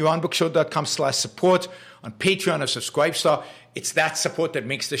show on YourOnBookShow.com/support, on Patreon or Subscribestar. It's that support that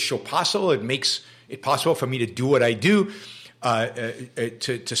makes this show possible. It makes it possible for me to do what I do,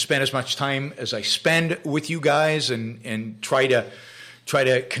 to spend as much time as I spend with you guys and try to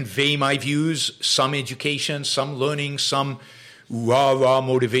convey my views, some education, some learning, some raw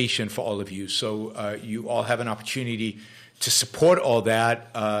motivation for all of you. So you all have an opportunity to support all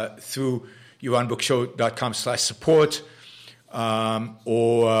that through YourOnBookShow.com/support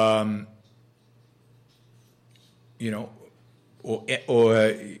or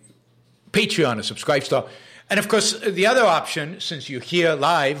Patreon or Subscribestar. And of course, the other option, since you're here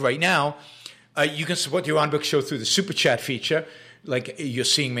live right now, you can support Your On Book Show through the Super Chat feature, like you're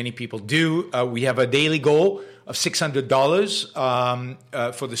seeing many people do. We have a daily goal of $600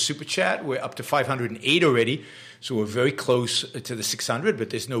 for the Super Chat. We're up to 508 already, so we're very close to the 600, but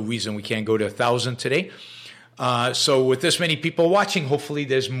there's no reason we can't go to 1,000 today. So with this many people watching, hopefully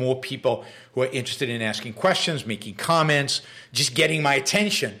there's more people who are interested in asking questions, making comments, just getting my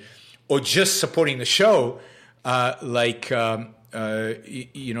attention, or just supporting the show, like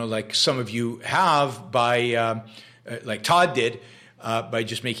some of you have by, like Todd did, by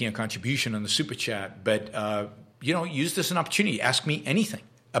just making a contribution on the Super Chat. But, use this as an opportunity. Ask me anything,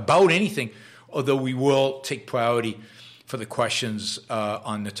 about anything, although we will take priority for the questions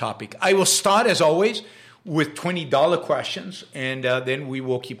on the topic. I will start, as always, with $20 questions, and then we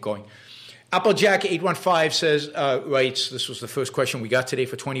will keep going. Applejack815 says, writes, this was the first question we got today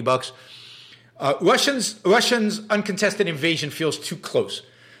for $20. Russians' uncontested invasion feels too close,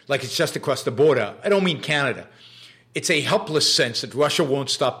 like it's just across the border. I don't mean Canada. It's a helpless sense that Russia won't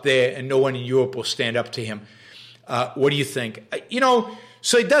stop there and no one in Europe will stand up to him. What do you think?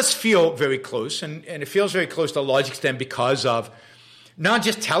 So it does feel very close, and it feels very close to a large extent because of not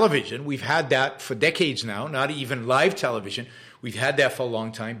just television. We've had that for decades now, not even live television. We've had that for a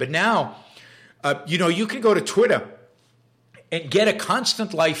long time. But now, you can go to Twitter and get a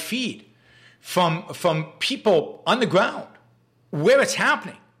constant live feed from people on the ground where it's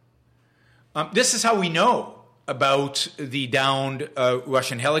happening. This is how we know about the downed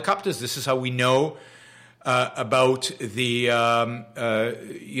Russian helicopters. This is how we know about the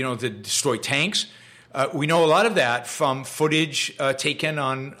destroyed tanks. We know a lot of that from footage taken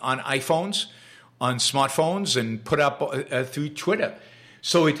on iPhones, on smartphones, and put up through Twitter.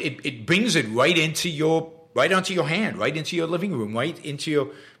 So it brings it right onto your hand, right into your living room, right into your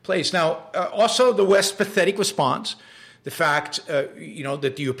place. Now, also the West's pathetic response, the fact that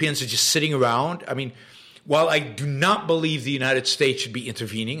the Europeans are just sitting around. I mean, while I do not believe the United States should be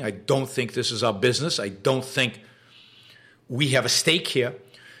intervening, I don't think this is our business. I don't think we have a stake here.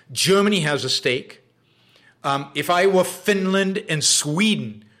 Germany has a stake. If I were Finland and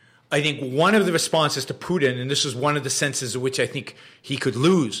Sweden, I think one of the responses to Putin, and this is one of the senses in which I think he could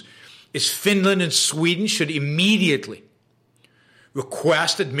lose, is Finland and Sweden should immediately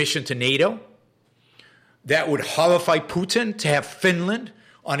request admission to NATO. That would horrify Putin to have Finland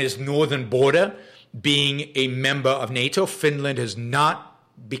on his northern border being a member of NATO. Finland has not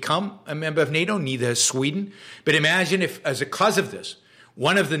become a member of NATO, neither has Sweden. But imagine if, as a cause of this,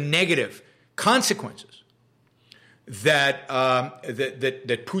 one of the negative consequences that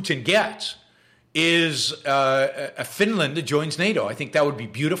Putin gets is a Finland that joins NATO. I think that would be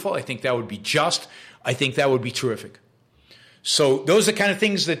beautiful. I think that would be just. I think that would be terrific. So those are the kind of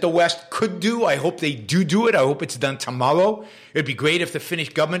things that the West could do. I hope they do it. I hope it's done tomorrow. It would be great if the Finnish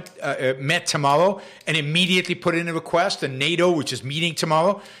government met tomorrow and immediately put in a request, and NATO, which is meeting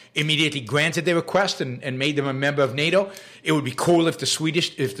tomorrow, immediately granted their request and made them a member of NATO. It would be cool if the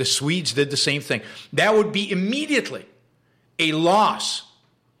Swedes did the same thing. That would be immediately a loss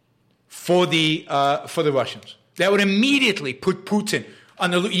for the Russians. That would immediately put Putin on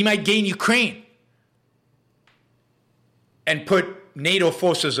the. He might gain Ukraine and put NATO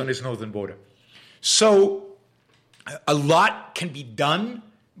forces on his northern border. So a lot can be done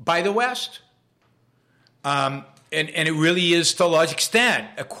by the West. And it really is, to a large extent,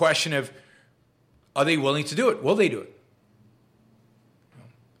 a question of, are they willing to do it? Will they do it?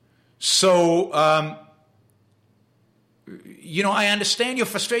 So, I understand your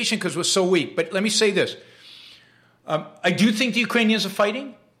frustration because we're so weak. But let me say this. I do think the Ukrainians are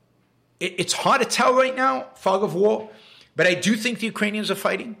fighting. It's hard to tell right now, fog of war. But I do think the Ukrainians are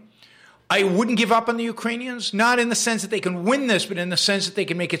fighting. I wouldn't give up on the Ukrainians, not in the sense that they can win this, but in the sense that they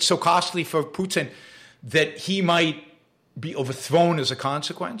can make it so costly for Putin that he might be overthrown as a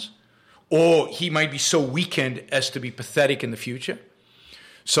consequence, or he might be so weakened as to be pathetic in the future.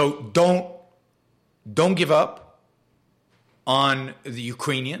 So don't give up on the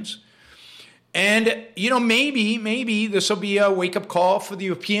Ukrainians. And, maybe this will be a wake-up call for the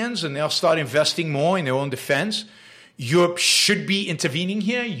Europeans, and they'll start investing more in their own defense. Europe should be intervening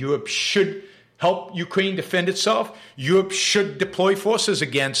here. Europe should help Ukraine defend itself. Europe should deploy forces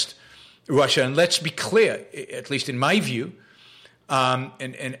against Russia. And let's be clear, at least in my view, and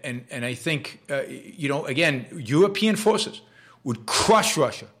I think, again, European forces would crush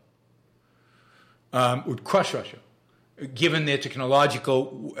Russia, given their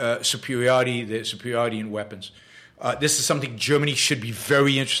technological superiority, their superiority in weapons. This is something Germany should be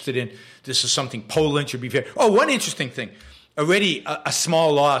very interested in. This is something Poland should be very... Oh, one interesting thing, already a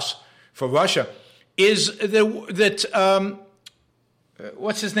small loss for Russia, is that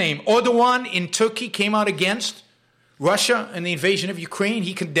what's his name? Erdogan in Turkey came out against Russia and the invasion of Ukraine.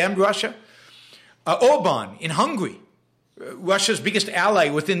 He condemned Russia. Orban in Hungary, Russia's biggest ally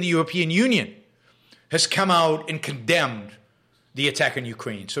within the European Union, has come out and condemned the attack on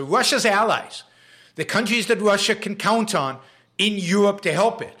Ukraine. So Russia's allies, the countries that Russia can count on in Europe to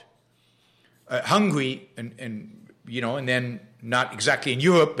help it, Hungary, and then not exactly in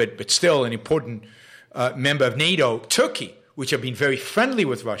Europe, but still an important member of NATO, Turkey, which have been very friendly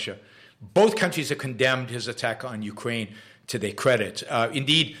with Russia. Both countries have condemned his attack on Ukraine to their credit.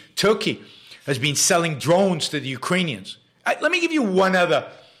 Indeed, Turkey has been selling drones to the Ukrainians. Let me give you one other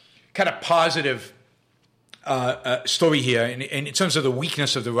kind of positive story here in terms of the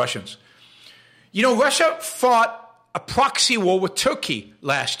weakness of the Russians. Russia fought a proxy war with Turkey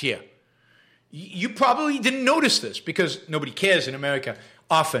last year. You probably didn't notice this because nobody cares in America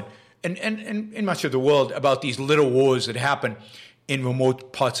often and in much of the world about these little wars that happen in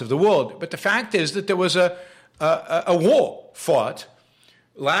remote parts of the world. But the fact is that there was a war fought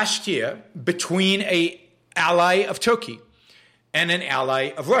last year between an ally of Turkey and an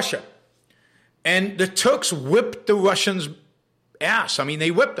ally of Russia. And the Turks whipped the Russians' ass. I mean,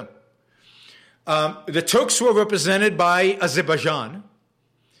 they whipped them. The Turks were represented by Azerbaijan,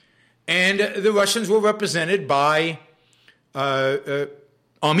 and the Russians were represented by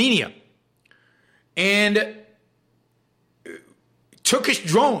Armenia. And Turkish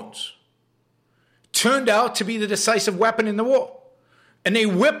drones turned out to be the decisive weapon in the war. And they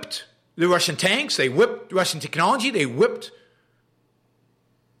whipped the Russian tanks, they whipped Russian technology, they whipped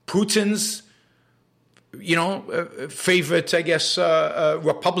Putin's, favorite, I guess,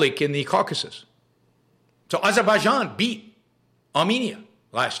 republic in the Caucasus. So Azerbaijan beat Armenia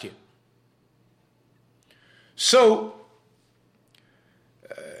last year. So,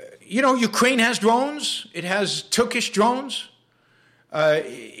 Ukraine has drones. It has Turkish drones.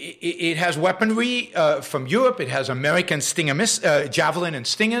 It has weaponry from Europe. It has American Stinger Javelin and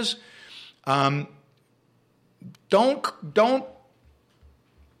Stingers. Don't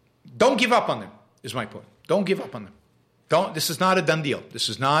give up on them, is my point. Don't give up on them. This is not a done deal. This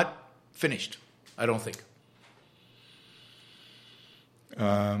is not finished, I don't think.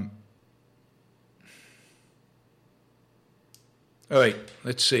 All right,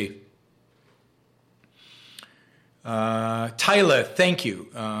 let's see. Tyler, thank you.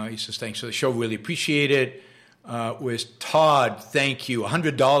 He says, thanks for the show. Really appreciate it. Where's Todd? Thank you.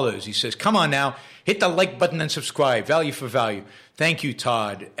 $100. He says, come on now. Hit the like button and subscribe. Value for value. Thank you,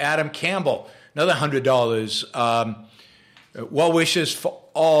 Todd. Adam Campbell, another $100. Well wishes for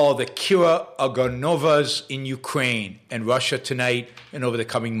all the Kira Oganovas in Ukraine and Russia tonight and over the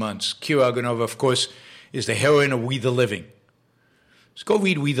coming months. Kira Oganova, of course, is the heroine of We the Living. Let's go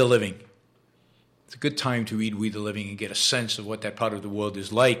read We the Living. It's a good time to read We the Living and get a sense of what that part of the world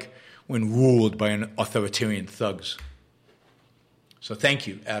is like when ruled by an authoritarian thugs. So thank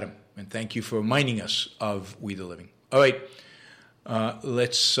you, Adam, and thank you for reminding us of We the Living. All right,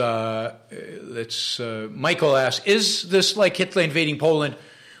 let's. Michael asks, is this like Hitler invading Poland?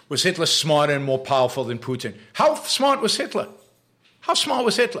 Was Hitler smarter and more powerful than Putin? How smart was Hitler? How smart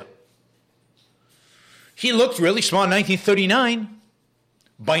was Hitler? He looked really smart in 1939.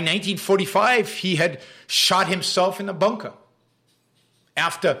 By 1945, he had shot himself in the bunker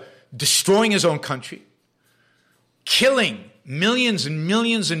after destroying his own country, killing millions and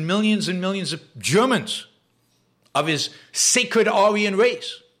millions and millions and millions of Germans of his sacred Aryan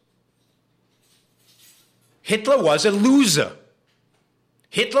race. Hitler was a loser.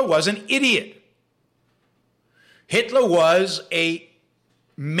 Hitler was an idiot. Hitler was a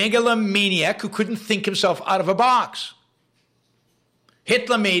megalomaniac who couldn't think himself out of a box.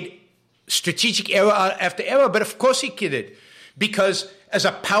 Hitler made strategic error after error, but of course he did. Because as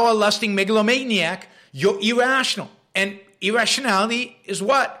a power-lusting megalomaniac, you're irrational. And irrationality is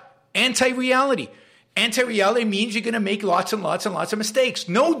what? Anti-reality. Anti-reality means you're going to make lots and lots and lots of mistakes.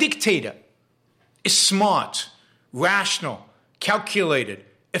 No dictator is smart, rational, calculated,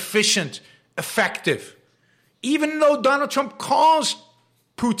 efficient, effective. Even though Donald Trump calls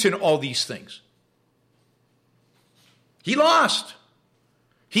Putin all these things. He lost.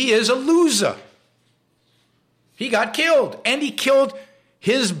 He is a loser. He got killed. And he killed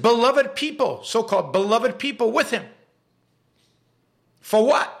his beloved people, so-called beloved people, with him. For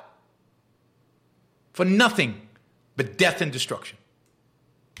what? For nothing but death and destruction.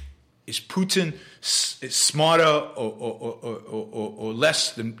 Is Putin smarter or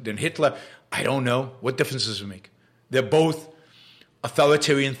less than Hitler? I don't know. What difference does it make? They're both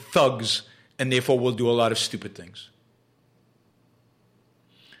authoritarian thugs and therefore will do a lot of stupid things.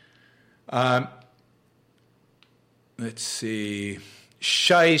 Let's see.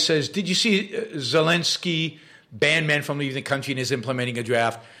 Shai says, did you see Zelensky ban men from leaving the country and is implementing a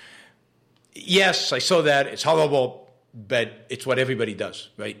draft? Yes, I saw that. It's horrible, but it's what everybody does,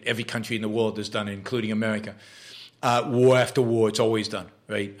 right? Every country in the world has done it, including America. War after war, it's always done,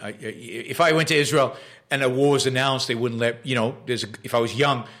 right? If I went to Israel and a war was announced, they wouldn't let, if I was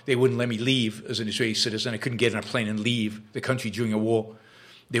young, they wouldn't let me leave as an Israeli citizen. I couldn't get on a plane and leave the country during a war.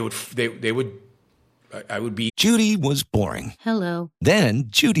 I would be. Judy was boring. Hello. Then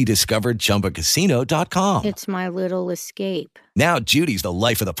Judy discovered ChumbaCasino.com. It's my little escape. Now Judy's the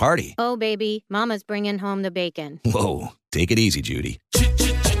life of the party. Oh, baby, mama's bringing home the bacon. Whoa, take it easy, Judy.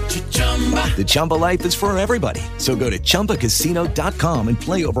 The Chumba life is for everybody. So go to ChumbaCasino.com and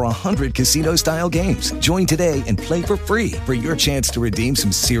play over 100 casino-style games. Join today and play for free for your chance to redeem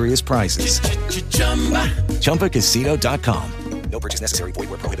some serious prizes. ChumbaCasino.com. No purchase necessary. Void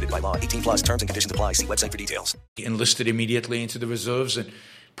where prohibited by law. 18 plus terms and conditions apply. See website for details. Enlisted immediately into the reserves and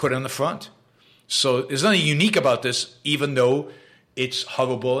put on the front. So there's nothing unique about this, even though it's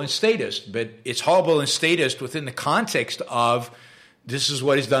horrible and statist. But it's horrible and statist within the context of this is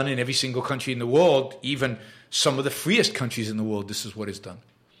what is done in every single country in the world, even some of the freest countries in the world, this is what is done.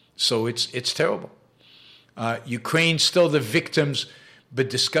 So it's terrible. Ukraine's still the victims, but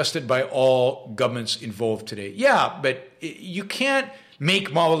disgusted by all governments involved today. Yeah, but you can't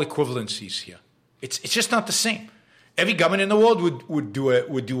make moral equivalencies here. It's just not the same. Every government in the world would do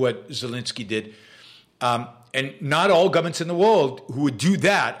what Zelensky did. And not all governments in the world who would do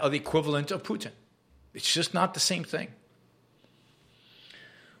that are the equivalent of Putin. It's just not the same thing.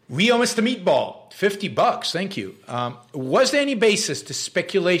 Rio Mr. Meatball, $50, thank you. Was there any basis to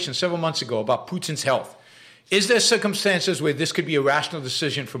speculation several months ago about Putin's health? Is there circumstances where this could be a rational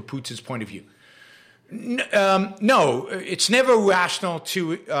decision from Putin's point of view? No, it's never rational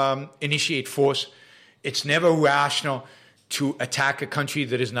to initiate force. It's never rational to attack a country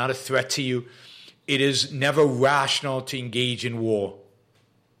that is not a threat to you. It is never rational to engage in war,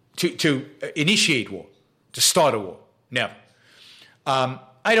 to initiate war, to start a war. Never.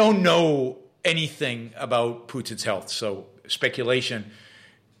 I don't know anything about Putin's health, so speculation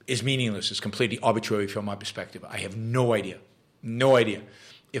is meaningless. It's completely arbitrary from my perspective. I have no idea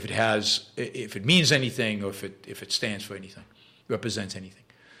if it means anything or if it stands for anything, represents anything.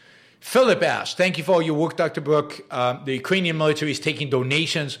 Philip asked, thank you for all your work, Dr. Brook. The Ukrainian military is taking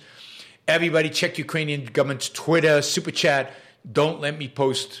donations. Everybody check Ukrainian government's Twitter, Super Chat. Won't let me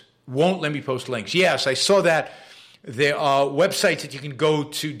post links. Yes, I saw that. There are websites that you can go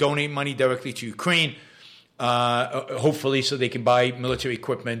to donate money directly to Ukraine, hopefully so they can buy military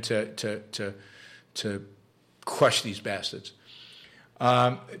equipment to crush these bastards.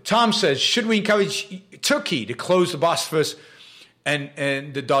 Tom says, should we encourage Turkey to close the Bosphorus and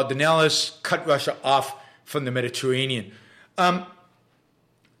the Dardanelles, cut Russia off from the Mediterranean?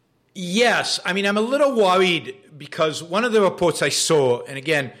 Yes. I mean, I'm a little worried because one of the reports I saw, and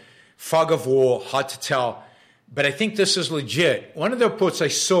again, fog of war, hard to tell, but I think this is legit. One of the reports I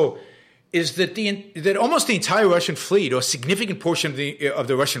saw is that that almost the entire Russian fleet, or a significant portion of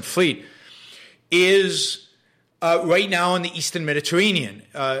the Russian fleet, is right now in the Eastern Mediterranean.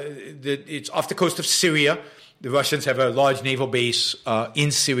 It's off the coast of Syria. The Russians have a large naval base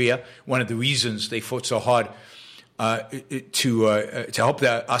in Syria. One of the reasons they fought so hard to help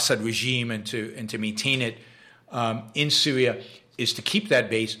the Assad regime and to maintain it in Syria is to keep that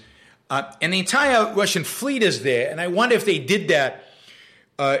base. And the entire Russian fleet is there. And I wonder if they did that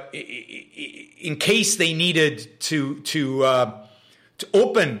in case they needed to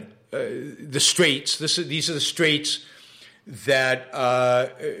open the straits. These are the straits that are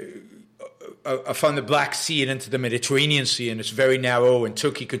from the Black Sea and into the Mediterranean Sea, and it's very narrow, and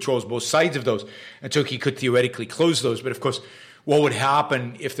Turkey controls both sides of those, and Turkey could theoretically close those. But of course, what would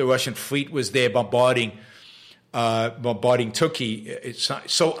happen if the Russian fleet was there bombarding Turkey? It's not,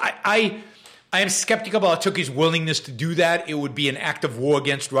 so I am skeptical about Turkey's willingness to do that. It would be an act of war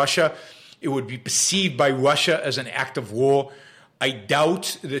against Russia. It would be perceived by Russia as an act of war. I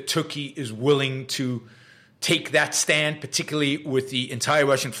doubt that Turkey is willing to take that stand, particularly with the entire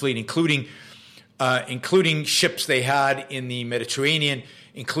Russian fleet, including ships they had in the Mediterranean,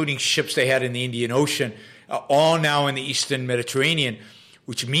 including ships they had in the Indian Ocean, all now in the Eastern Mediterranean,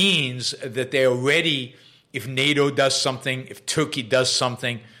 which means that they are ready if NATO does something, if Turkey does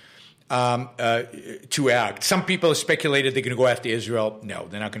something, to act. Some people have speculated they're going to go after Israel. No,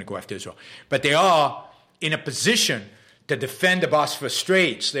 they're not going to go after Israel. But they are in a position to defend the Bosphorus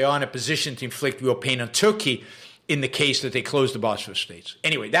Straits. They are in a position to inflict real pain on Turkey in the case that they close the Bosphorus Straits.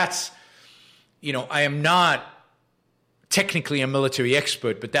 Anyway, that's, I am not technically a military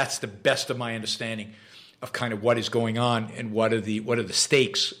expert, but that's the best of my understanding of kind of what is going on and what are the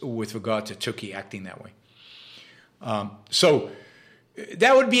stakes with regard to Turkey acting that way. So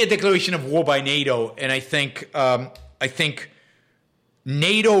that would be a declaration of war by NATO, and I think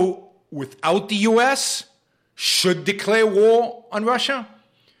NATO without the U.S. should declare war on Russia,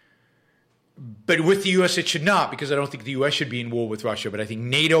 but with the U.S. it should not, because I don't think the U.S. should be in war with Russia. But I think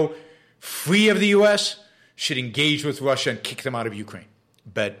NATO, free of the U.S., should engage with Russia and kick them out of Ukraine.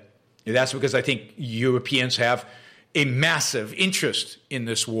 But that's because I think Europeans have a massive interest in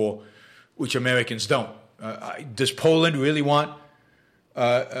this war, which Americans don't. Does Poland really want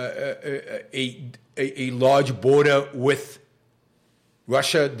a large border with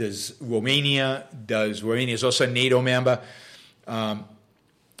Russia, does Romania, Romania is also a NATO member.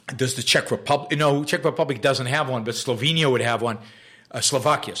 Does the Czech Republic? No, Czech Republic doesn't have one, but Slovenia would have one.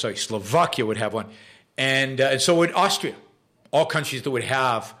 Slovakia would have one, and so would Austria. All countries that would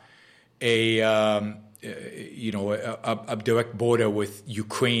have a direct border with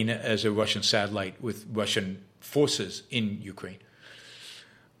Ukraine as a Russian satellite, with Russian forces in Ukraine.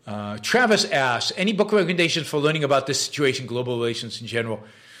 Travis asks, any book recommendations for learning about this situation, global relations in general?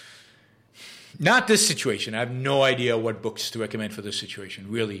 Not this situation. I have no idea what books to recommend for this situation.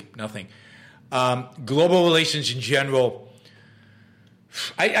 Really, nothing. Global relations in general,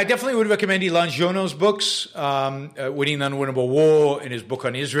 I definitely would recommend Ilan Jono's books, Winning the Unwinnable War, and his book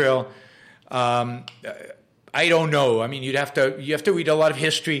on Israel. I don't know. I mean, you have to read a lot of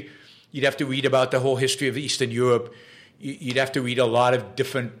history. You'd have to read about the whole history of Eastern Europe. You'd have to read a lot of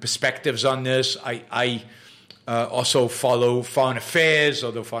different perspectives on this. I also follow foreign affairs,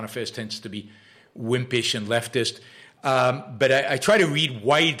 although foreign affairs tends to be wimpish and leftist. But I try to read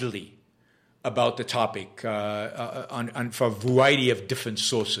widely about the topic for a variety of different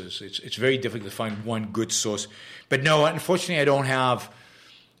sources. It's very difficult to find one good source. But no, unfortunately, I don't have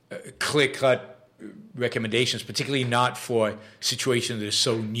clear-cut recommendations, particularly not for a situation that is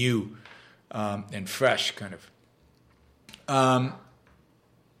so new and fresh, kind of.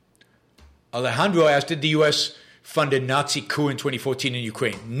 Alejandro asked, did the U.S. fund a Nazi coup in 2014 in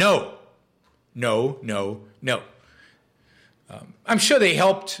Ukraine? No. I'm sure they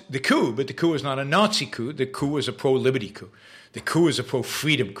helped the coup, but the coup was not a Nazi coup. The coup was a pro-liberty coup. The coup is a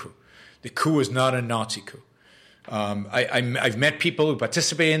pro-freedom coup. The coup is not a Nazi coup. I've met people who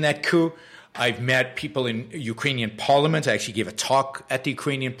participated in that coup. I've met people in Ukrainian parliament. I actually gave a talk at the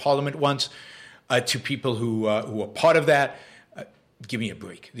Ukrainian parliament once to people who are part of that. Give me a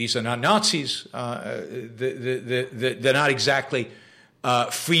break. These are not Nazis. They're not exactly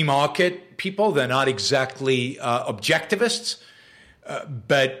free market people. They're not exactly objectivists.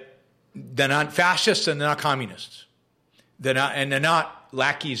 But they're not fascists and they're not communists. They're not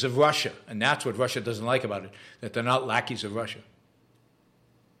lackeys of Russia. And that's what Russia doesn't like about it, that they're not lackeys of Russia.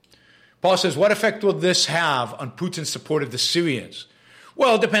 Paul says, what effect will this have on Putin's support of the Syrians?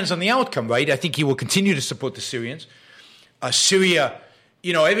 Well, it depends on the outcome, right? I think he will continue to support the Syrians. Syria,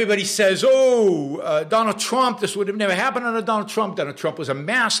 everybody says, Donald Trump, this would have never happened under Donald Trump. Donald Trump was a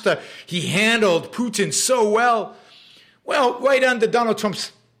master. He handled Putin so well. Well, right under Donald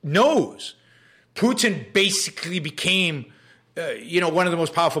Trump's nose, Putin basically became, one of the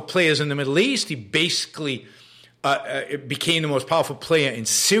most powerful players in the Middle East. He basically became the most powerful player in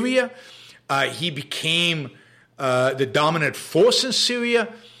Syria. He became the dominant force in Syria.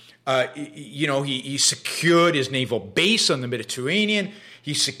 He secured his naval base on the Mediterranean.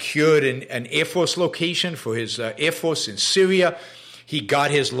 He secured an Air Force location for his Air Force in Syria. He got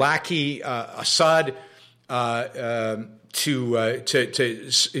his lackey, Assad, to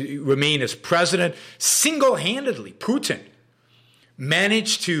remain as president. Single-handedly, Putin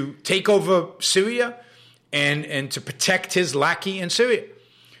managed to take over Syria and to protect his lackey in Syria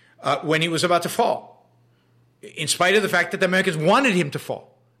when he was about to fall, in spite of the fact that the Americans wanted him to fall.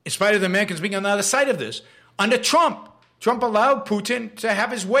 In spite of the Americans being on the other side of this, under Trump allowed Putin to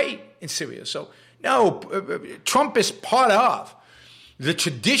have his way in Syria. So, no, Trump is part of the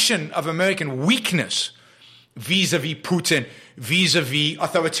tradition of American weakness vis-a-vis Putin, vis-a-vis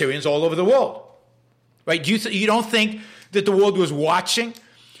authoritarians all over the world. Right? You don't think that the world was watching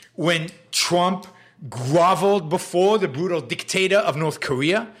when Trump groveled before the brutal dictator of North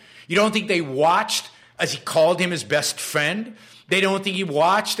Korea? You don't think they watched as he called him his best friend? They don't think he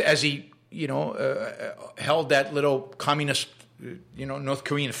watched as he, held that little communist, North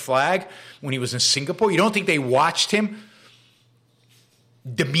Korean flag when he was in Singapore? You don't think they watched him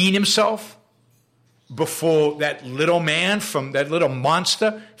demean himself before that little that little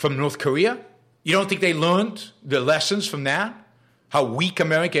monster from North Korea? You don't think they learned the lessons from that? How weak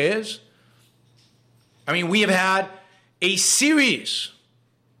America is? I mean, we have had a series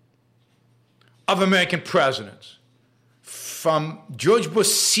of American presidents, from George Bush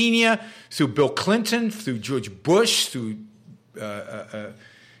Sr. through Bill Clinton, through George Bush, through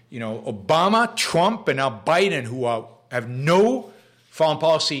Obama, Trump, and now Biden, who have no foreign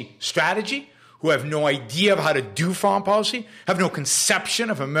policy strategy, who have no idea of how to do foreign policy, have no conception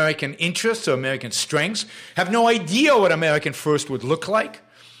of American interests or American strengths, have no idea what American first would look like,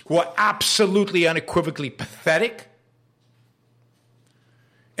 who are absolutely unequivocally pathetic.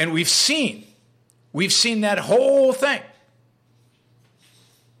 And we've seen that whole thing.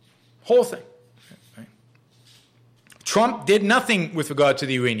 Right? Trump did nothing with regard to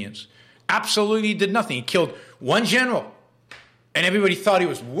the Iranians. Absolutely did nothing. He killed one general And everybody thought he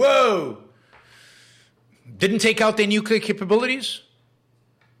was, whoa. Didn't take out their nuclear capabilities.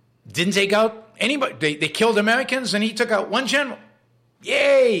 Didn't take out anybody. They killed Americans, and he took out one general.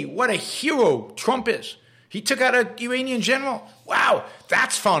 Yay, what a hero Trump is. He took out an Iranian general. Wow,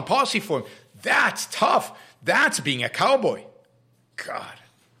 that's foreign policy for him. That's tough. That's being a cowboy. God.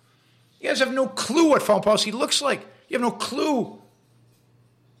 You guys have no clue what foreign policy looks like. You have no clue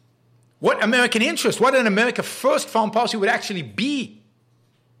what American interest, what an America first foreign policy would actually be.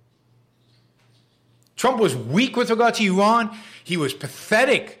 Trump was weak with regard to Iran. He was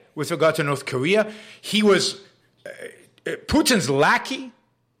pathetic with regard to North Korea. He was Putin's lackey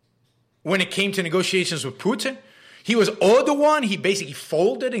when it came to negotiations with Putin. He was Erdogan. He basically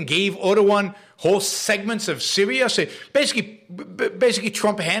folded and gave Erdogan whole segments of Syria. So basically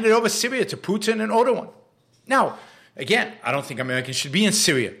Trump handed over Syria to Putin and Erdogan. Now, again, I don't think Americans should be in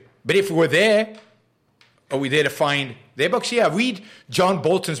Syria. But if we're there, are we there to find their books? Yeah, read John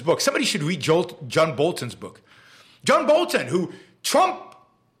Bolton's book. Somebody should read John Bolton's book. John Bolton, who Trump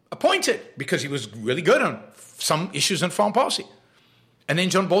appointed because he was really good on some issues in foreign policy. And then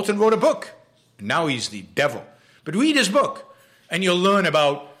John Bolton wrote a book. And now he's the devil. But read his book, and you'll learn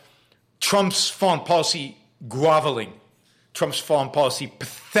about Trump's foreign policy groveling, Trump's foreign policy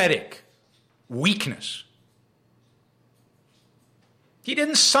pathetic weakness. He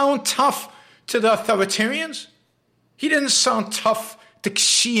didn't sound tough to the authoritarians. He didn't sound tough to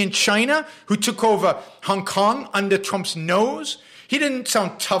Xi in China, who took over Hong Kong under Trump's nose. He didn't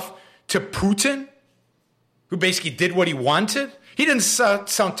sound tough to Putin, who basically did what he wanted. He didn't sound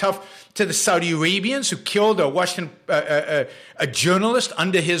tough to the Saudi Arabians, who killed a journalist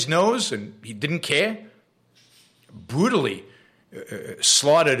under his nose, and he didn't care. Brutally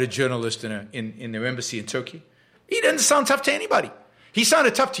slaughtered a journalist in their embassy in Turkey. He didn't sound tough to anybody. He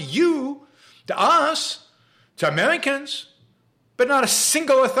sounded tough to you, to us, to Americans, but not a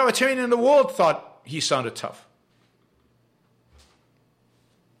single authoritarian in the world thought he sounded tough.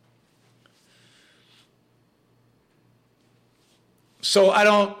 So I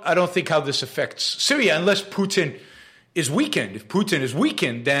don't think how this affects Syria unless Putin is weakened. If Putin is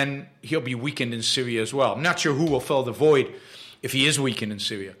weakened, then he'll be weakened in Syria as well. I'm not sure who will fill the void if he is weakened in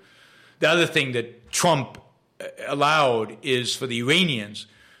Syria. The other thing that Trump allowed is for the Iranians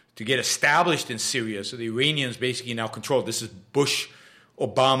to get established in Syria. So the Iranians basically now control. This is Bush,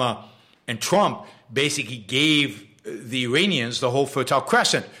 Obama, and Trump basically gave the Iranians the whole Fertile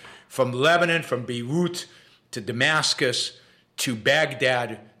Crescent, from Lebanon, from Beirut to Damascus to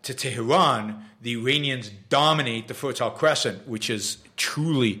Baghdad to Tehran. The Iranians dominate the Fertile Crescent, which is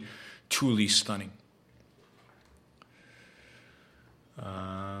truly, truly stunning.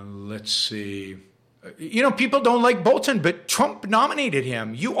 Let's see. You know, people don't like Bolton, but Trump nominated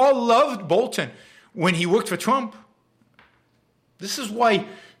him. You all loved Bolton when he worked for Trump. This is why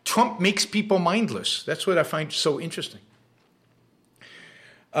Trump makes people mindless. That's what I find so interesting.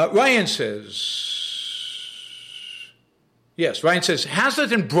 Ryan says,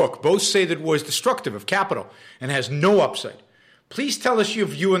 Hazlitt and Brooke both say that war is destructive of capital and has no upside. Please tell us your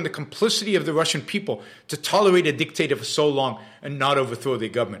view on the complicity of the Russian people to tolerate a dictator for so long and not overthrow their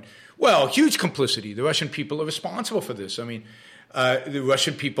government. Well, huge complicity. The Russian people are responsible for this. I mean, the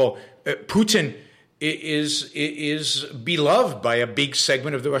Russian people, Putin is beloved by a big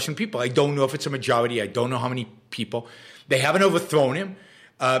segment of the Russian people. I don't know if it's a majority. I don't know how many people. They haven't overthrown him.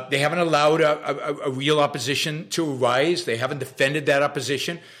 They haven't allowed a real opposition to arise. They haven't defended that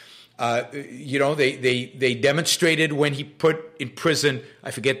opposition. They demonstrated when he put in prison,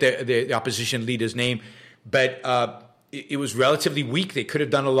 I forget the opposition leader's name, but it was relatively weak. They could have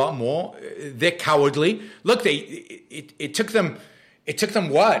done a lot more. They're cowardly. Look, it took them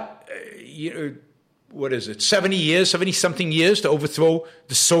what? What is it? 70-something years to overthrow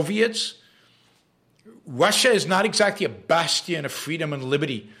the Soviets. Russia is not exactly a bastion of freedom and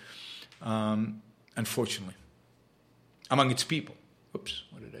liberty, unfortunately, among its people. Oops,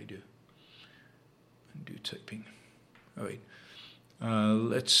 what did I do? Undo typing. All right.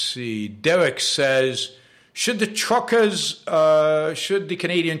 Let's see. Derek says, should the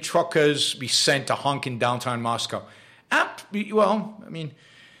Canadian truckers be sent to honk in downtown Moscow? Well, I mean,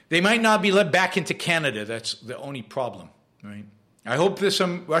 they might not be let back into Canada. That's the only problem, right? I hope there's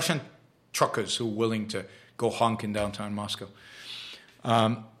some Russian truckers who are willing to go honk in downtown Moscow.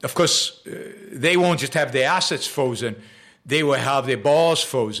 Of course, they won't just have their assets frozen. They will have their balls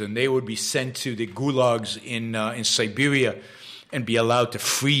frozen. They would be sent to the gulags in Siberia and be allowed to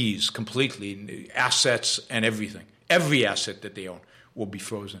freeze completely, assets and everything. Every asset that they own will be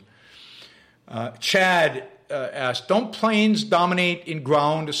frozen. Chad asked, don't planes dominate in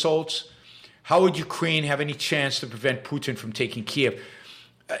ground assaults? how would Ukraine have any chance to prevent Putin from taking Kiev?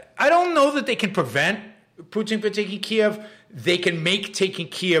 I don't know that they can prevent Putin from taking Kiev. They can make taking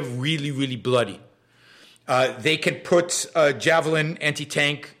Kiev really, really bloody. They can put Javelin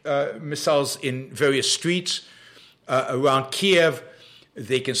anti-tank missiles in various streets around Kiev.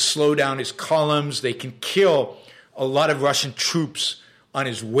 They can slow down his columns. They can kill a lot of Russian troops on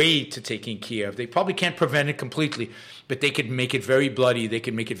his way to taking Kiev. They probably can't prevent it completely, but they could make it very bloody. They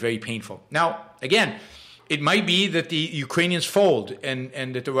could make it very painful. Now, again, it might be that the Ukrainians fold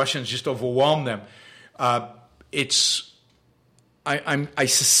and that the Russians just overwhelm them. I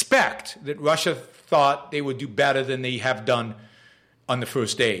suspect that Russia thought they would do better than they have done on the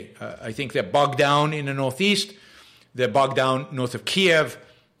first day. I think they're bogged down in the northeast. They're bogged down north of Kiev.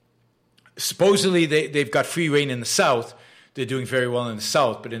 Supposedly they've got free reign in the south. They're doing very well in the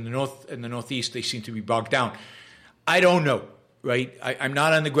south, but in the north and the northeast they seem to be bogged down. I don't know, right? I'm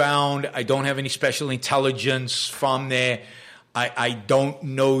not on the ground. I don't have any special intelligence from there. I don't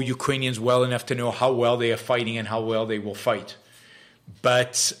know Ukrainians well enough to know how well they are fighting and how well they will fight.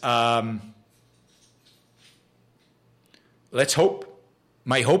 But let's hope.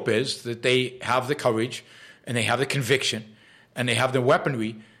 My hope is that they have the courage and they have the conviction and they have the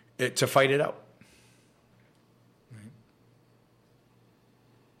weaponry to fight it out.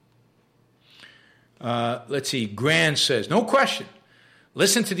 Let's see. Grand says, no question.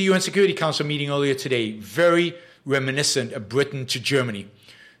 Listen to the UN Security Council meeting earlier today. Very reminiscent of Britain to Germany.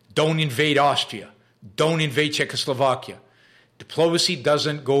 Don't invade Austria. Don't invade Czechoslovakia. Diplomacy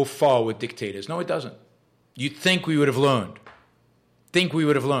doesn't go far with dictators. No, it doesn't. You'd think we would have learned.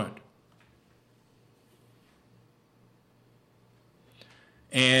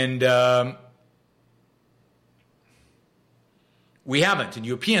 And we haven't, and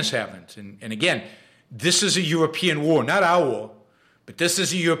Europeans haven't. And again, this is a European war, not our war, but this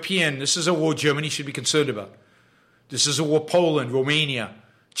is a war Germany should be concerned about. This is a war Poland, Romania,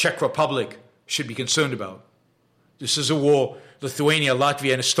 Czech Republic should be concerned about. This is a war Lithuania,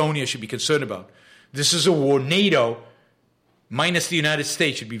 Latvia, and Estonia should be concerned about. This is a war NATO, minus the United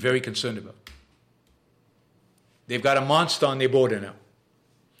States, should be very concerned about. They've got a monster on their border now.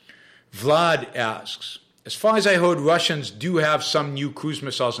 Vlad asks, as far as I heard, Russians do have some new cruise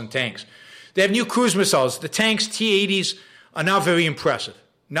missiles and tanks. They have new cruise missiles. The tanks, T-80s, are not very impressive.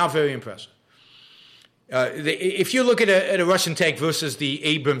 If you look at a Russian tank versus the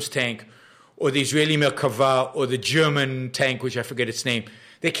Abrams tank, or the Israeli Merkava, or the German tank, which I forget its name,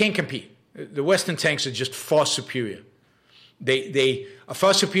 they can't compete. The Western tanks are just far superior. They are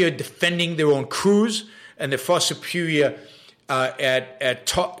far superior defending their own crews, and they're far superior at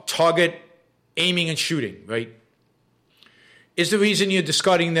target aiming and shooting, right? Is the reason you're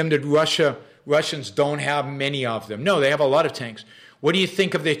discarding them that Russians don't have many of them? No, they have a lot of tanks. What do you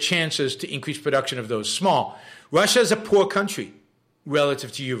think of their chances to increase production of those? Small. Russia is a poor country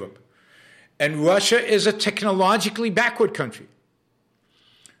relative to Europe. And Russia is a technologically backward country.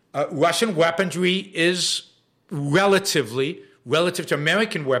 Russian weaponry is relative to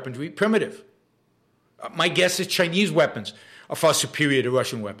American weaponry, primitive. My guess is Chinese weapons are far superior to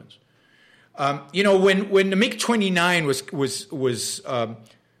Russian weapons. When the MiG-29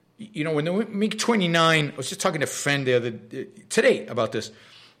 when the MiG-29, I was just talking to a friend today about this.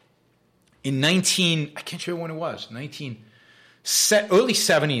 I can't remember when it was, early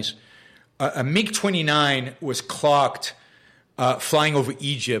 70s, a MiG-29 was clocked flying over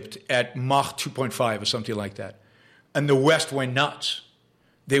Egypt at Mach 2.5 or something like that. And the West went nuts.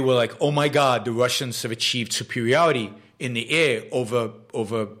 They were like, oh my God, the Russians have achieved superiority in the air over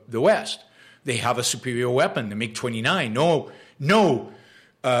the West. They have a superior weapon, the MiG-29. No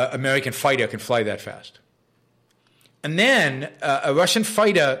American fighter can fly that fast. And then a Russian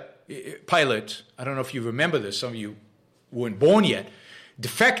fighter pilot, I don't know if you remember this, some of you weren't born yet,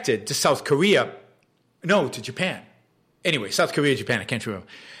 defected to to Japan. Anyway, South Korea, Japan, I can't remember.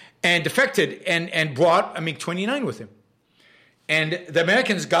 And defected and brought a MiG-29 with him. And the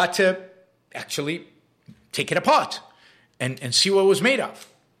Americans got to actually take it apart and see what it was made of.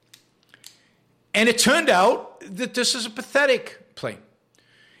 And it turned out that this is a pathetic plane.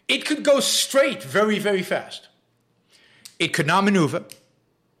 It could go straight very, very fast. It could not maneuver.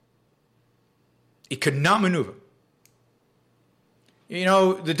 You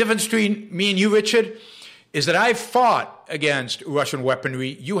know, the difference between me and you, Richard, is that I've fought against Russian weaponry.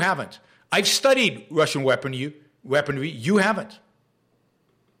 You haven't. I've studied Russian weaponry. You haven't.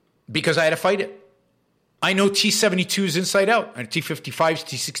 Because I had to fight it. I know T-72s inside out, and T-55s,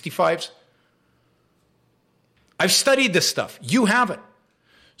 T-65s. I've studied this stuff. You haven't.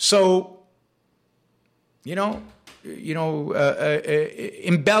 So,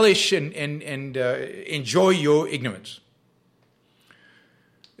 embellish and enjoy your ignorance.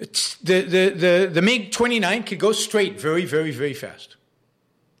 It's the MiG-29 could go straight very, very, very fast.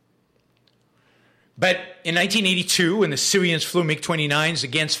 But in 1982, when the Syrians flew MiG-29s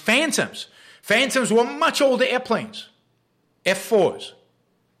against Phantoms, Phantoms were much older airplanes, F-4s.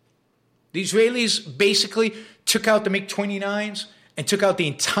 The Israelis basically took out the MiG-29s and took out the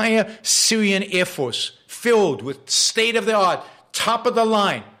entire Syrian Air Force, filled with state-of-the-art,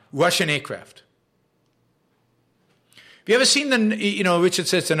 top-of-the-line Russian aircraft. Have you ever seen Richard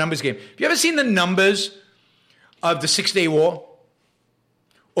says it's a numbers game. Have you ever seen the numbers of the Six-Day War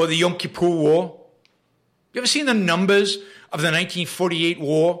or the Yom Kippur War? You ever seen the numbers of the 1948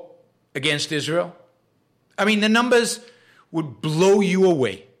 war against Israel? I mean, the numbers would blow you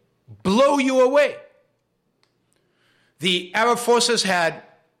away. Blow you away. The Arab forces had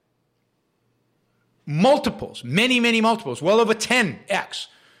multiples, many, many multiples, well over 10x.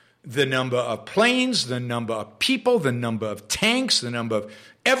 The number of planes, the number of people, the number of tanks, the number of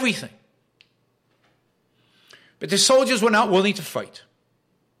everything. But the soldiers were not willing to fight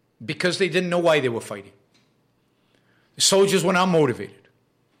because they didn't know why they were fighting. The soldiers were not motivated.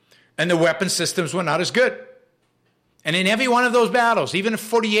 And the weapon systems were not as good. And in every one of those battles, even in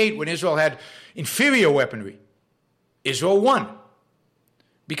 48, when Israel had inferior weaponry, Israel won.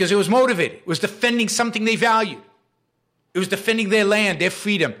 Because it was motivated. It was defending something they valued. It was defending their land, their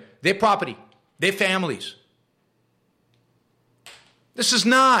freedom, their property, their families. This is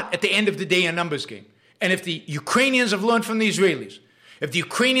not, at the end of the day, a numbers game. And if the Ukrainians have learned from the Israelis, if the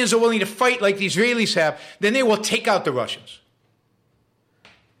Ukrainians are willing to fight like the Israelis have, then they will take out the Russians.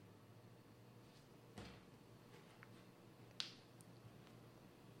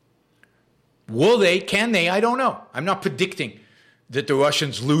 Will they? Can they? I don't know. I'm not predicting that the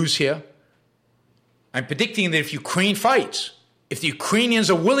Russians lose here. I'm predicting that if Ukraine fights, if the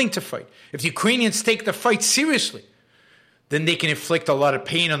Ukrainians are willing to fight, if the Ukrainians take the fight seriously, then they can inflict a lot of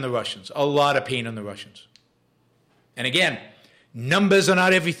pain on the Russians, a lot of pain on the Russians. And again, numbers are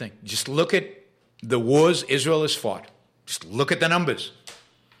not everything. Just look at the wars Israel has fought. Just look at the numbers.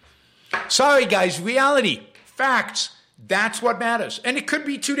 Sorry, guys, reality, facts, that's what matters. And it could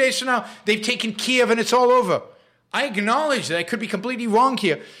be 2 days from now, they've taken Kiev and it's all over. I acknowledge that I could be completely wrong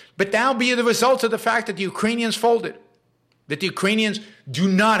here, but that'll be the result of the fact that the Ukrainians folded, that the Ukrainians do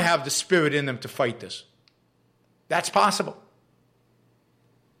not have the spirit in them to fight this. That's possible.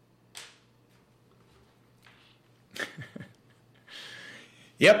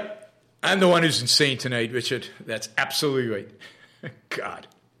 Yep, I'm the one who's insane tonight, Richard. That's absolutely right. God.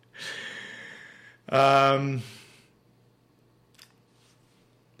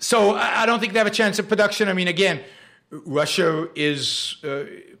 So I don't think they have a chance of production. I mean, again, Russia is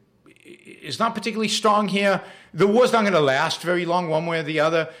not particularly strong here. The war's not going to last very long, one way or the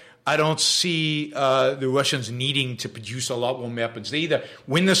other. I don't see the Russians needing to produce a lot more weapons. They either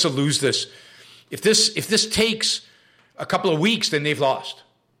win this or lose this. If this takes a couple of weeks, then they've lost.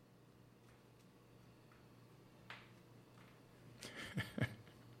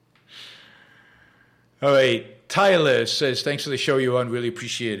 All right. Tyler says, thanks for the show you're on. Really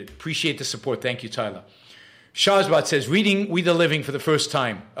appreciate it. Appreciate the support. Thank you, Tyler. Shazbot says, reading We the Living for the first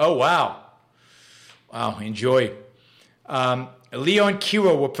time. Oh, wow. Wow, enjoy. Leo and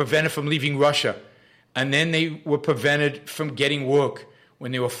Kira were prevented from leaving Russia, and then they were prevented from getting work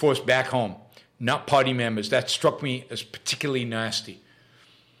when they were forced back home. Not party members. That struck me as particularly nasty.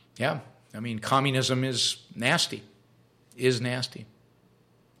 Yeah, I mean, communism is nasty. Is nasty.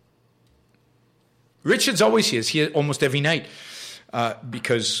 Richard's always here. He's here almost every night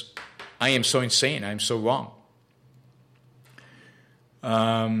because I am so insane. I'm so wrong.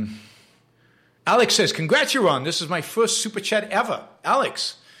 Alex says, congrats, Yaron. This is my first Super Chat ever.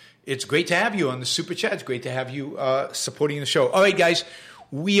 Alex, it's great to have you on the Super Chat. It's great to have you supporting the show. All right, guys,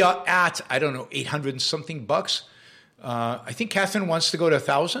 we are at, 800 and something bucks. I think Catherine wants to go to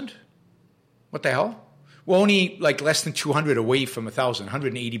 1,000. What the hell? We're only like less than 200 away from 1,000.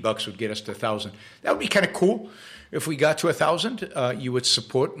 180 bucks would get us to 1,000. That would be kind of cool. If we got to 1,000, you would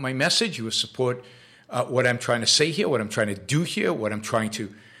support my message. You would support what I'm trying to say here, what I'm trying to do here, what I'm trying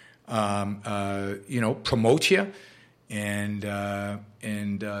to, promote here. And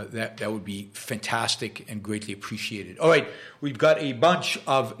that would be fantastic and greatly appreciated. All right, we've got a bunch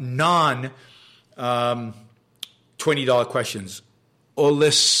of $20 questions.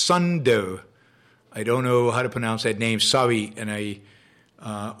 Olesander. I don't know how to pronounce that name. Sorry. And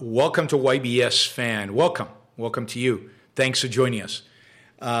welcome to YBS fan. Welcome to you. Thanks for joining us.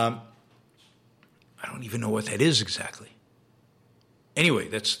 I don't even know what that is exactly. Anyway,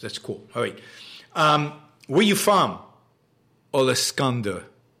 that's cool. All right. Where you from? Olaskander.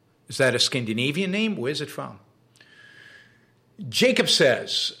 Is that a Scandinavian name? Where's it from? Jacob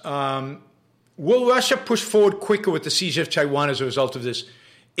says, will Russia push forward quicker with the siege of Taiwan as a result of this?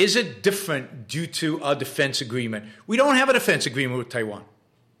 Is it different due to our defense agreement? We don't have a defense agreement with Taiwan.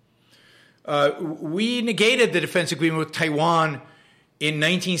 We negated the defense agreement with Taiwan in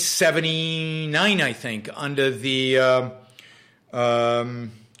 1979, I think, under the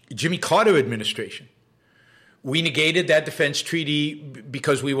Jimmy Carter administration. We negated that defense treaty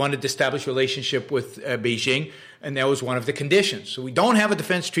because we wanted to establish a relationship with Beijing, and that was one of the conditions. So we don't have a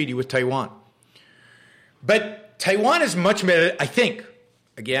defense treaty with Taiwan. But Taiwan is much better, I think,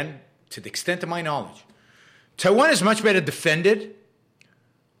 again, to the extent of my knowledge, Taiwan is much better defended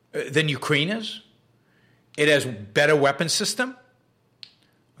than Ukraine is. It has better weapon system.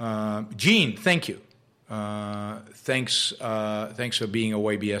 Gene, thank you. Thanks for being a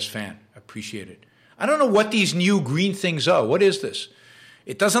YBS fan. I appreciate it. I don't know what these new green things are. What is this?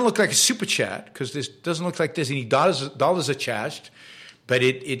 It doesn't look like a super chat because this doesn't look like there's any dollars attached, but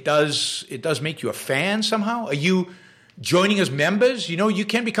it does make you a fan somehow. Are you joining as members? You know, you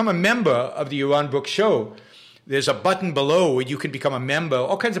can become a member of the Yaron Brook Show. There's a button below where you can become a member.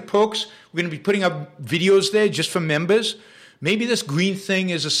 All kinds of perks. We're going to be putting up videos there just for members. Maybe this green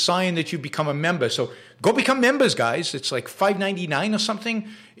thing is a sign that you become a member. So go become members, guys. It's like $5.99 or something.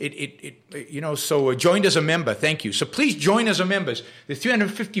 So join as a member. Thank you. So please join as a members. There's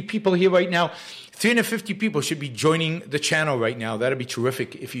 350 people here right now. 350 people should be joining the channel right now. That'd be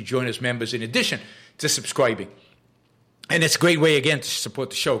terrific if you join as members in addition to subscribing. And it's a great way, again, to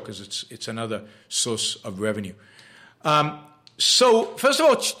support the show because it's another source of revenue. So first of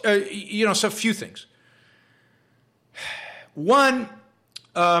all, so a few things. One,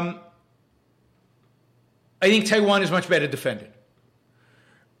 I think Taiwan is much better defended.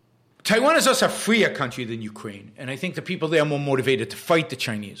 Taiwan is also a freer country than Ukraine, and I think the people there are more motivated to fight the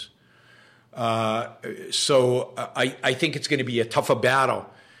Chinese. So I think it's going to be a tougher battle,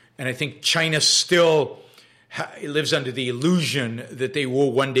 and I think China still lives under the illusion that they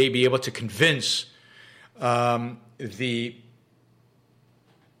will one day be able to convince the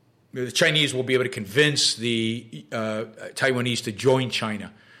Chinese will be able to convince the Taiwanese to join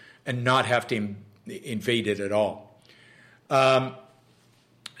China and not have to invade it at all.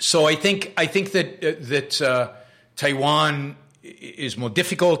 So I think that Taiwan is more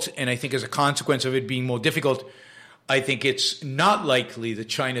difficult, and I think as a consequence of it being more difficult, I think it's not likely that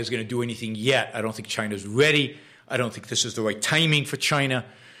China is going to do anything yet. I don't think China is ready. I don't think this is the right timing for China.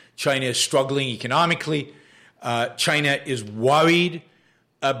 China is struggling economically. China is worried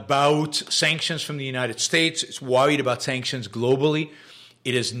about sanctions from the United States. It's worried about sanctions globally.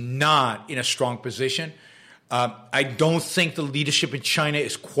 It is not in a strong position. I don't think the leadership in China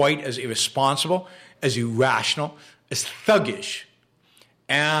is quite as irresponsible, as irrational, as thuggish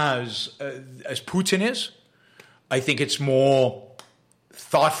as Putin is. I think it's more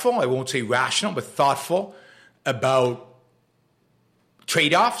thoughtful, I won't say rational, but thoughtful about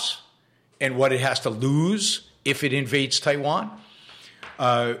trade-offs and what it has to lose if it invades Taiwan.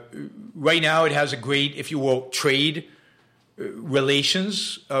 Right now it has a great, if you will, trade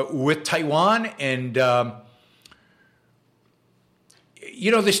relations with Taiwan, and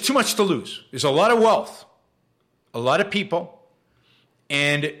there's too much to lose. There's a lot of wealth, a lot of people,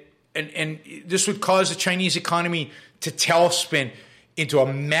 and this would cause the Chinese economy to tailspin into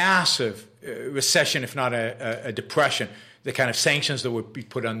a massive recession, if not a depression, the kind of sanctions that would be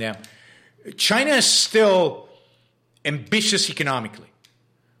put on them. China is still ambitious economically.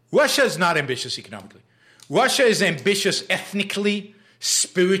 Russia is not ambitious economically. Russia is ambitious ethnically,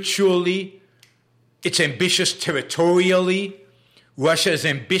 spiritually. It's ambitious territorially. Russia is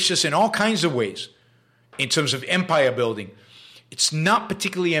ambitious in all kinds of ways in terms of empire building. It's not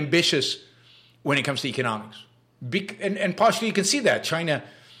particularly ambitious when it comes to economics. And partially you can see that. China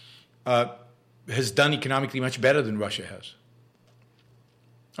has done economically much better than Russia has.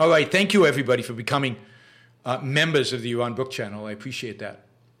 All right, thank you everybody for becoming members of the Yaron Brook channel. I appreciate that.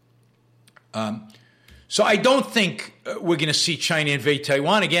 So I don't think we're going to see China invade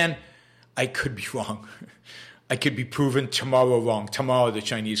Taiwan again. I could be wrong. I could be proven tomorrow wrong. Tomorrow the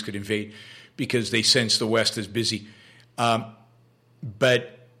Chinese could invade because they sense the West is busy.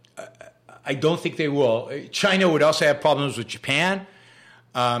 But I don't think they will. China would also have problems with Japan.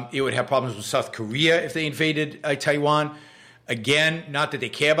 It would have problems with South Korea if they invaded Taiwan. Again, not that they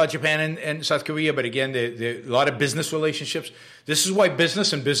care about Japan and South Korea, but again, there are a lot of business relationships. This is why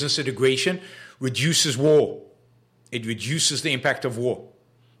business and business integration reduces war. It reduces the impact of war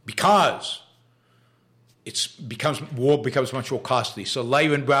because war becomes much more costly. So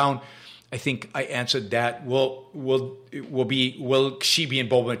Lyron Brown, I think I answered that. Will Xi be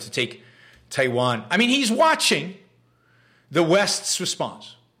emboldened to take Taiwan? I mean, he's watching the West's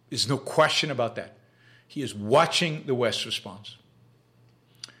response. There's no question about that. He is watching the West's response.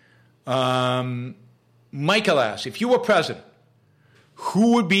 Michael asks, if you were president,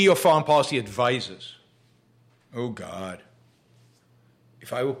 who would be your foreign policy advisors? Oh, God.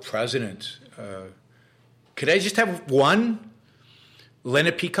 If I were president, could I just have one?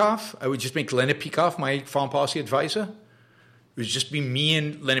 Leonard Peikoff? I would just make Leonard Peikoff my foreign policy advisor. It would just be me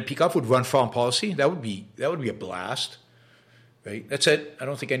and Leonard Peikoff would run foreign policy. That would be a blast. Right? That's it. I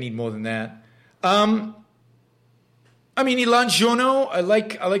don't think I need more than that. I mean, Ilan Journo, I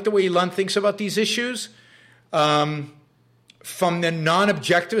like the way Ilan thinks about these issues. From the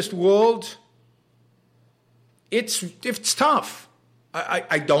non-objectivist world, it's tough.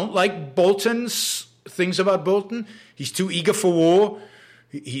 I don't like Bolton's things about Bolton. He's too eager for war.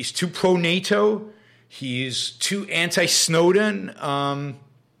 He's too pro-NATO. He's too anti-Snowden.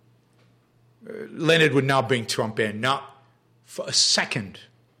 Leonard would not bring Trump in, not for a second.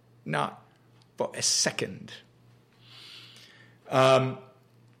 Not for a second.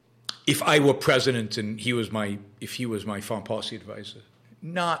 If I were president and if he was my foreign policy advisor,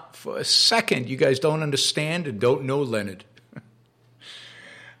 not for a second. You guys don't understand and don't know Leonard.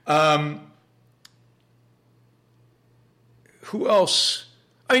 Who else?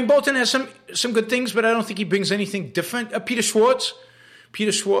 I mean, Bolton has some good things, but I don't think he brings anything different. Peter Schwartz.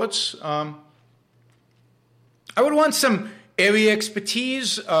 I would want some area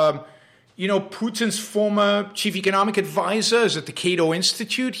expertise. Putin's former chief economic advisor is at the Cato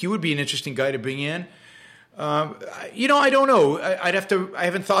Institute. He would be an interesting guy to bring in. I don't know. I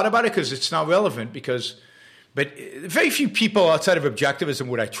haven't thought about it because it's not relevant. But very few people outside of objectivism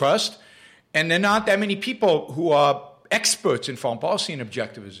would I trust, and there are not that many people who are experts in foreign policy and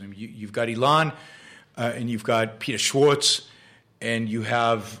objectivism. You've got Ilan, and you've got Peter Schwartz, and you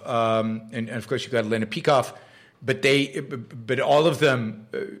have, and of course you've got Leonard Peikoff. But all of them,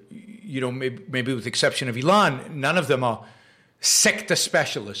 maybe with the exception of Ilan, none of them are sector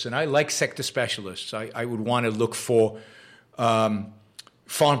specialists. And I like sector specialists. I would want to look for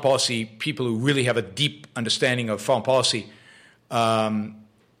foreign policy people who really have a deep understanding of foreign policy,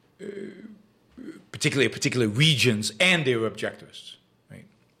 particularly particular regions and their objectivists. Right?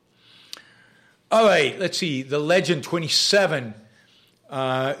 All right, let's see. The Legend 27.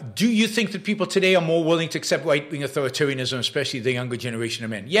 Do you think that people today are more willing to accept right-wing authoritarianism, especially the younger generation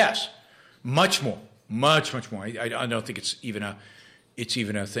of men? Yes, much more, much more. I don't think it's even a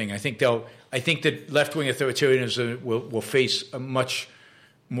thing. I think that left-wing authoritarianism will face a much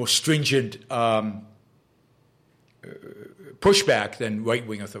more stringent pushback than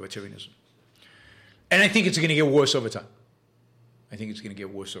right-wing authoritarianism, and I think it's going to get worse over time.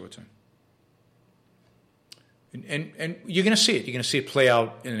 And you're going to see it. You're going to see it play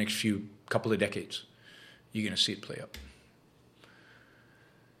out in the next couple of decades. You're going to see it play out.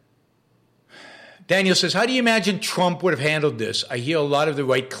 Daniel says, how do you imagine Trump would have handled this? I hear a lot of the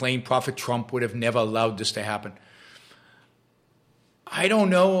right claim Prophet Trump would have never allowed this to happen. I don't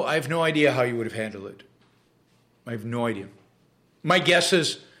know. I have no idea how he would have handled it. I have no idea. My guess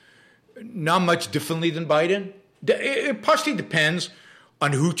is not much differently than Biden. It partially depends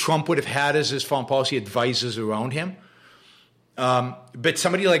on who Trump would have had as his foreign policy advisors around him. But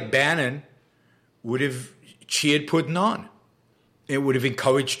somebody like Bannon would have cheered Putin on. It would have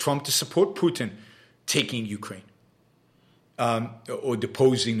encouraged Trump to support Putin taking Ukraine or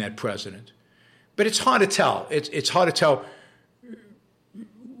deposing that president. But it's hard to tell. It's hard to tell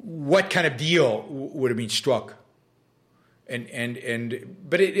what kind of deal would have been struck.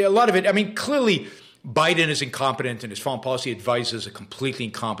 But a lot of it, I mean, clearly Biden is incompetent and his foreign policy advisors are completely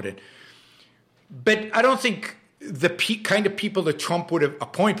incompetent. But I don't think the kind of people that Trump would have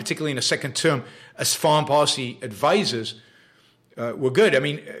appointed, particularly in a second term, as foreign policy advisors were good. I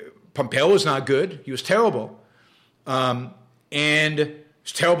mean, Pompeo was not good. He was terrible. And he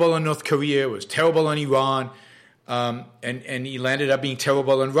was terrible in North Korea, was terrible in Iran, and he landed up being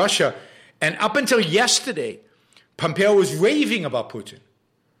terrible in Russia. And up until yesterday, Pompeo was raving about Putin.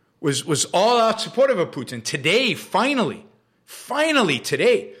 Was all out supportive of Putin. Today, finally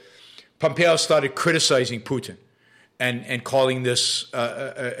today, Pompeo started criticizing Putin and calling this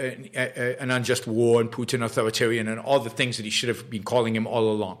an unjust war and Putin authoritarian and all the things that he should have been calling him all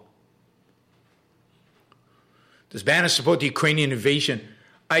along. Does Bannon support the Ukrainian invasion?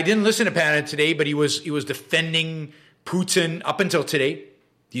 I didn't listen to Bannon today, but he was defending Putin up until today.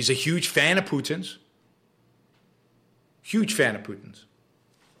 He's a huge fan of Putin's. Huge fan of Putin's.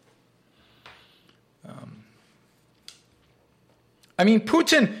 I mean,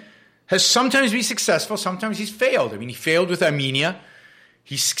 Putin has sometimes been successful, sometimes he's failed. I mean, he failed with Armenia.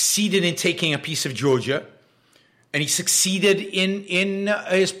 He succeeded in taking a piece of Georgia. And he succeeded in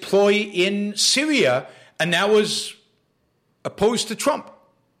his ploy in Syria, and that was opposed to Trump.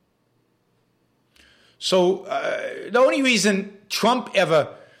 So the only reason Trump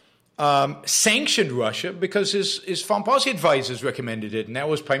ever sanctioned Russia because his foreign policy advisors recommended it, and that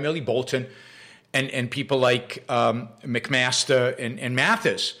was primarily Bolton and people like McMaster and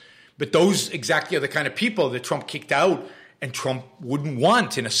Mathis. But those exactly are the kind of people that Trump kicked out and Trump wouldn't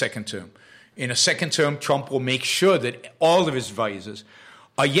want in a second term. In a second term, Trump will make sure that all of his advisors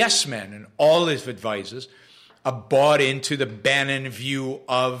are yes men, and all his advisors are bought into the Bannon view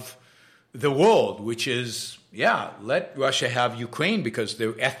of the world, which is, yeah, let Russia have Ukraine because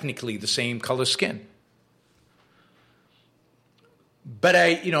they're ethnically the same color skin. But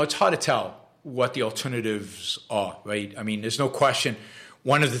it's hard to tell what the alternatives are, right? I mean, there's no question.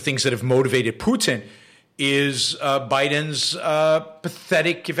 One of the things that have motivated Putin is Biden's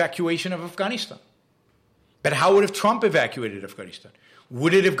pathetic evacuation of Afghanistan. But how would have Trump evacuated Afghanistan?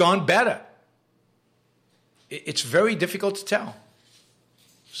 Would it have gone better? It's very difficult to tell.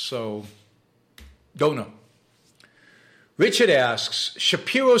 So, don't know. Richard asks,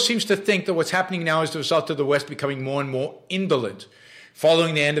 Shapiro seems to think that what's happening now is the result of the West becoming more and more indolent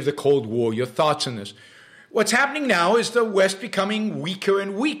following the end of the Cold War. Your thoughts on this? What's happening now is the West becoming weaker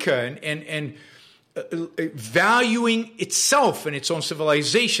and weaker and valuing itself and its own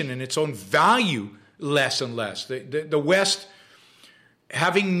civilization and its own value less and less. The West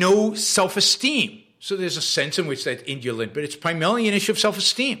having no self-esteem. So there's a sense in which that's indolent, but it's primarily an issue of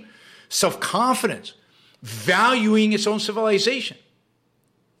self-esteem, self-confidence, valuing its own civilization.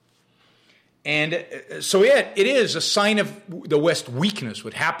 And so it is a sign of the West weakness.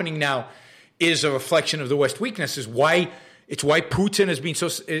 What's happening now is a reflection of the West weakness. It's why Putin has been so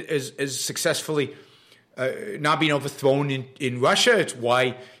as successfully not being overthrown in Russia. It's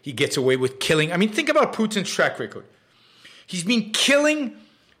why he gets away with killing. I mean, think about Putin's track record. He's been killing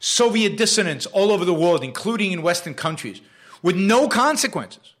Soviet dissidents all over the world, including in Western countries, with no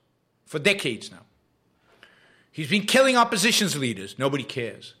consequences for decades now. He's been killing opposition leaders. Nobody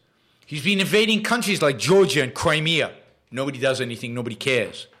cares. He's been invading countries like Georgia and Crimea. Nobody does anything. Nobody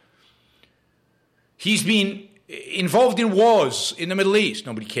cares. He's been involved in wars in the Middle East.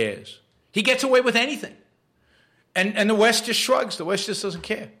 Nobody cares. He gets away with anything. And the West just shrugs. The West just doesn't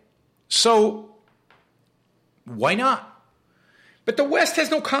care. So, why not? But the West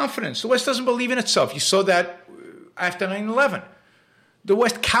has no confidence. The West doesn't believe in itself. You saw that after 9/11. The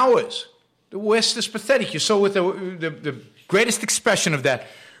West cowers. The West is pathetic. You saw with the greatest expression of that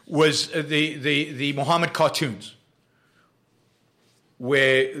was the Muhammad cartoons,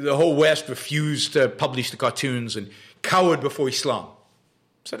 where the whole West refused to publish the cartoons and cowered before Islam.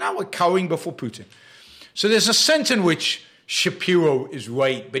 So now we're cowering before Putin. So there's a sense in which Shapiro is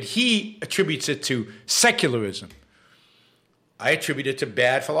right, but he attributes it to secularism. I attribute it to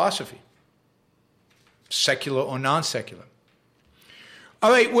bad philosophy, secular or non-secular.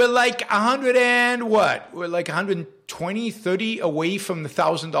 All right, we're like 100 and what? We're like 120, 30 away from the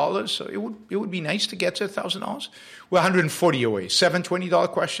 $1,000. So it would be nice to get to $1,000. We're 140 away. 7 $20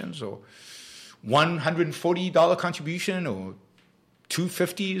 questions, or $140 contribution, or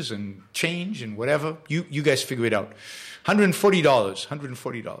 $250s and change and whatever. You guys figure it out. $140.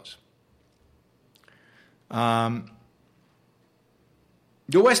 $140.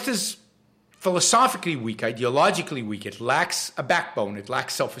 The West is philosophically weak, ideologically weak. It lacks a backbone. It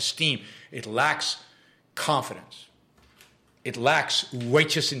lacks self-esteem. It lacks confidence. It lacks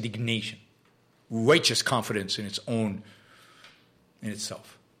righteous indignation, righteous confidence in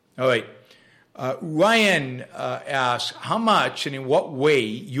itself. All right. Ryan asks, how much and in what way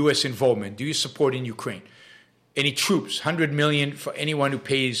U.S. involvement do you support in Ukraine? Any troops, 100 million for anyone who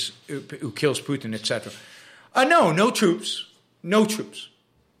kills Putin, etc. No troops. No troops.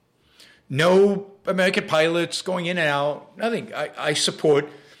 No American pilots going in and out. Nothing. I support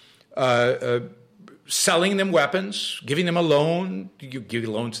selling them weapons, giving them a loan. You give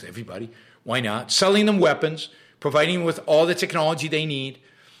loans to everybody. Why not? Selling them weapons, providing them with all the technology they need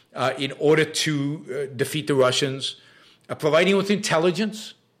in order to defeat the Russians, providing with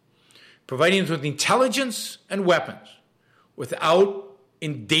intelligence, and weapons without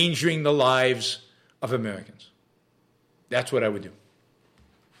endangering the lives of Americans. That's what I would do.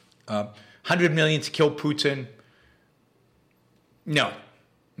 100 million to kill Putin? No.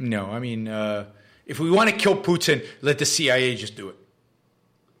 I mean, if we want to kill Putin, let the CIA just do it.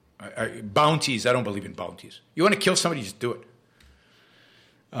 Bounties, I don't believe in bounties. You want to kill somebody, just do it.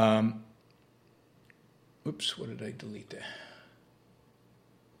 Oops, what did I delete there?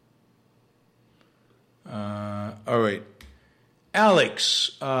 All right.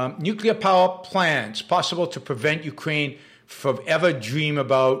 Alex, nuclear power plants, possible to prevent Ukraine from ever dream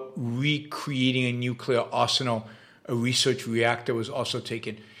about recreating a nuclear arsenal. A research reactor was also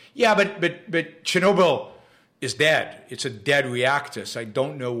taken. Yeah, but Chernobyl is dead. It's a dead reactor, so I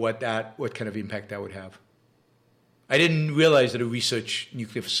don't know what kind of impact that would have. I didn't realize that a research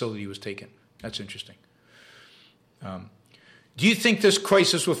nuclear facility was taken. That's interesting. Do you think this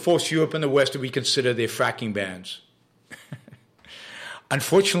crisis will force Europe and the West to reconsider their fracking bans?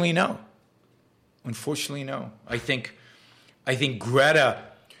 Unfortunately, no. Unfortunately, no. I think Greta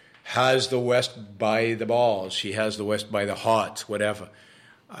has the West by the balls. She has the West by the heart, whatever.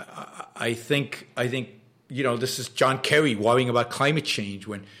 I think this is John Kerry worrying about climate change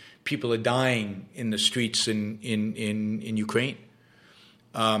when people are dying in the streets in Ukraine.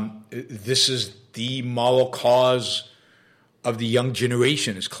 This is the moral cause of the young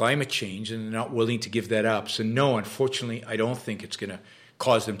generation is climate change, and they're not willing to give that up. So no, unfortunately, I don't think it's going to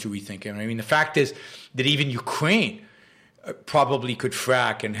cause them to rethink it. I mean, the fact is that even Ukraine probably could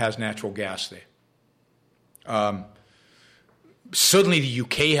frack and has natural gas there. Certainly the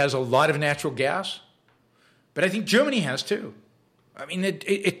UK has a lot of natural gas, but I think Germany has too. I mean,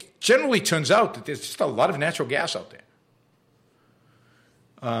 it generally turns out that there's just a lot of natural gas out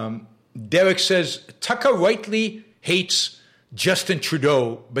there. Derek says, Tucker rightly hates Justin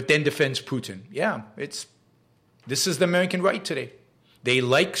Trudeau, but then defends Putin. Yeah, this is the American right today. They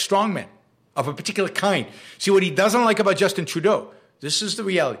like strongmen of a particular kind. See, what he doesn't like about Justin Trudeau, this is the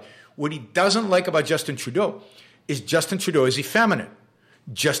reality. What he doesn't like about Justin Trudeau is effeminate.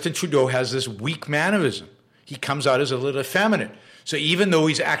 Justin Trudeau has this weak mannerism. He comes out as a little effeminate. So even though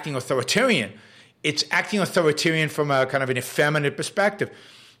he's acting authoritarian, it's acting authoritarian from a kind of an effeminate perspective.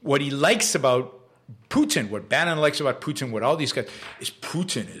 What he likes about Putin, what Bannon likes about Putin, what all these guys, is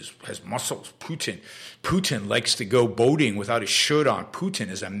Putin has muscles. Putin likes to go boating without his shirt on. Putin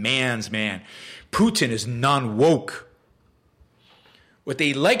is a man's man. Putin is non-woke. What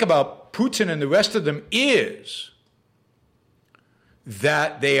they like about Putin and the rest of them is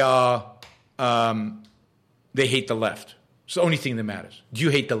that they hate the left. It's the only thing that matters. Do you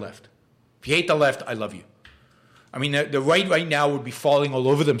hate the left? If you hate the left, I love you. I mean, the right now would be falling all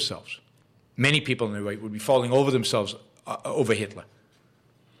over themselves. Many people on the right would be falling over themselves over Hitler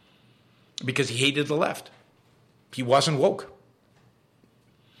because he hated the left. He wasn't woke.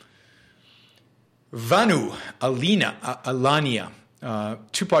 Alania,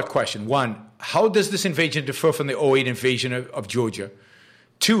 two-part question. One, how does this invasion differ from the 2008 invasion of Georgia?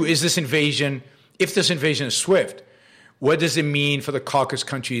 Two, if this invasion is swift, what does it mean for the Caucasus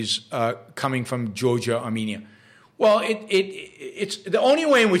countries coming from Georgia, Armenia? Well, it's the only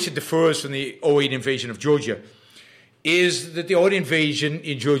way in which it differs from the 2008 invasion of Georgia is that the 2008 invasion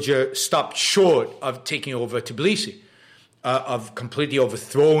in Georgia stopped short of taking over Tbilisi, of completely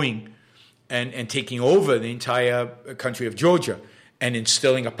overthrowing and taking over the entire country of Georgia and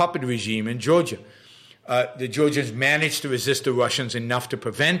instilling a puppet regime in Georgia. The Georgians managed to resist the Russians enough to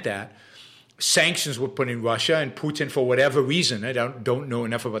prevent that. Sanctions were put in Russia, and Putin, for whatever reason, I don't know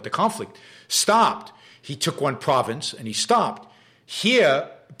enough about the conflict, stopped. He took one province and he stopped. Here,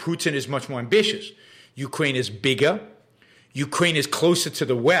 Putin is much more ambitious. Ukraine is bigger. Ukraine is closer to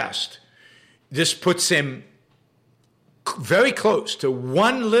the West. This puts him very close to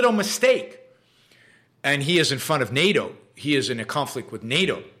one little mistake, and he is in front of NATO. He is in a conflict with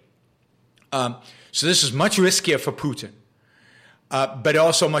NATO. So this is much riskier for Putin, but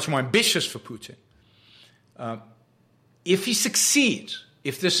also much more ambitious for Putin. If he succeeds,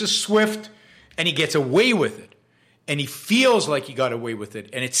 if this is swift, and he gets away with it, and he feels like he got away with it,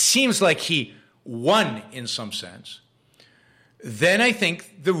 and it seems like he won in some sense, then I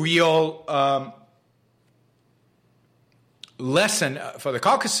think the real lesson for the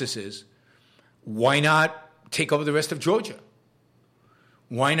Caucasus is, why not take over the rest of Georgia?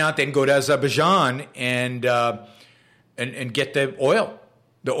 Why not then go to Azerbaijan and get the oil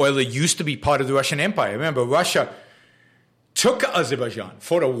that used to be part of the Russian Empire? Remember, Russia took Azerbaijan,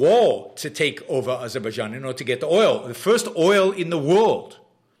 fought a war to take over Azerbaijan in order to get the oil. The first oil in the world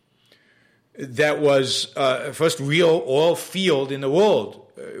that was first real oil field in the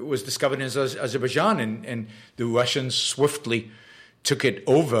world was discovered in Azerbaijan, and the Russians swiftly took it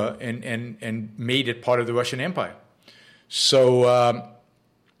over and made it part of the Russian Empire. So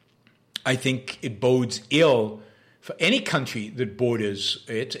I think it bodes ill for any country that borders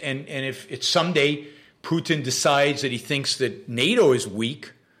it, and if it's someday Putin decides that he thinks that NATO is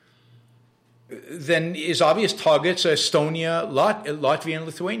weak, then his obvious targets are Estonia, Latvia, and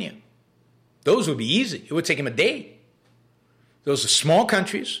Lithuania. Those would be easy. It would take him a day. Those are small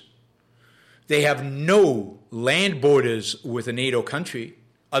countries. They have no land borders with a NATO country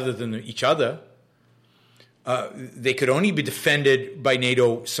other than each other. They could only be defended by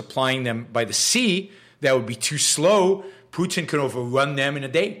NATO supplying them by the sea. That would be too slow. Putin can overrun them in a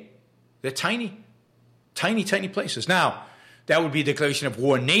day. They're tiny, tiny, tiny places. Now, that would be a declaration of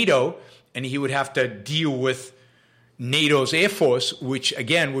war on NATO, and he would have to deal with NATO's Air Force, which,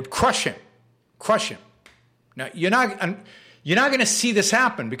 again, would crush him. Crush him. Now, you're not going to see this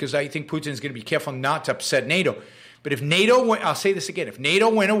happen because I think Putin's going to be careful not to upset NATO. But if NATO went, I'll say this again, if NATO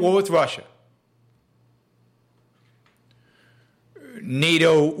went to war with Russia,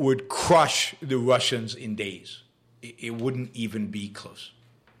 NATO would crush the Russians in days. It wouldn't even be close.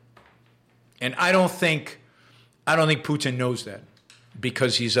 And I don't think Putin knows that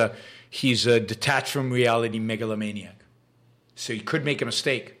because he's a detached from reality megalomaniac. So he could make a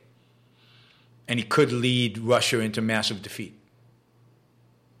mistake. And he could lead Russia into massive defeat.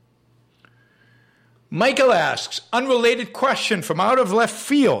 Michael asks, unrelated question from out of left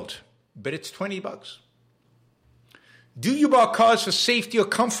field, but it's $20. Do you buy cars for safety or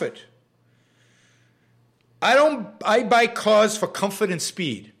comfort? I buy cars for comfort and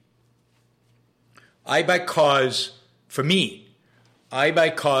speed. I buy cars for me. I buy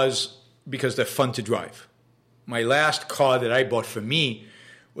cars because they're fun to drive. My last car that I bought for me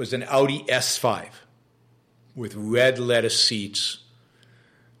was an Audi S5 with red leather seats.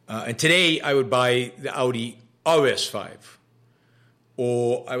 And today I would buy the Audi RS5,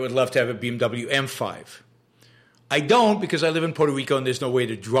 or I would love to have a BMW M5. I don't because I live in Puerto Rico and there's no way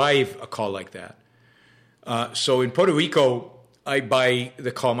to drive a car like that. So in Puerto Rico, I buy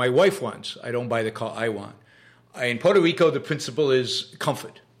the car my wife wants. I don't buy the car I want. In Puerto Rico, the principle is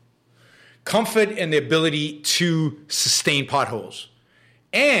comfort. Comfort and the ability to sustain potholes.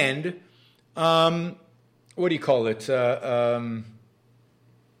 And, what do you call it?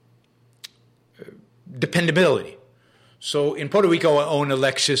 Dependability. So in Puerto Rico, I own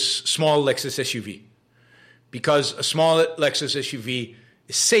a small Lexus SUV. Because a small Lexus SUV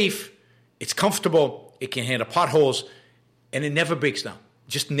is safe, it's comfortable, it can handle potholes, and it never breaks down.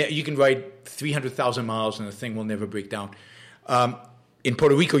 You can ride 300,000 miles and the thing will never break down. In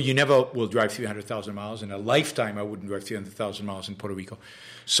Puerto Rico, you never will drive 300,000 miles. In a lifetime, I wouldn't drive 300,000 miles in Puerto Rico.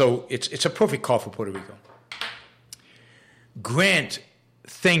 So it's a perfect car for Puerto Rico. Grant,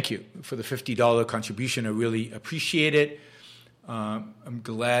 thank you for the $50 contribution. I really appreciate it. I'm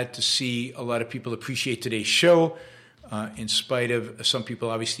glad to see a lot of people appreciate today's show, in spite of some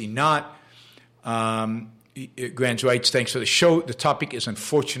people obviously not. Grant writes, thanks for the show. The topic is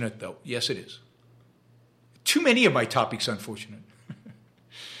unfortunate, though. Yes, it is. Too many of my topics are unfortunate.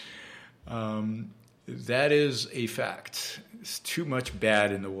 That is a fact. There's too much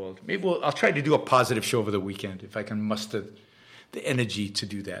bad in the world. Maybe I'll try to do a positive show over the weekend if I can muster the energy to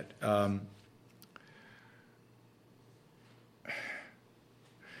do that.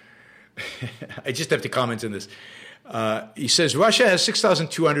 I just have to comment on this. He says, Russia has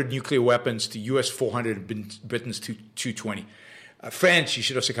 6,200 nuclear weapons to U.S. 400 and Britain's 220. France, you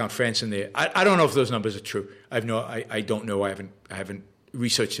should also count France in there. I don't know if those numbers are true. I don't know. I haven't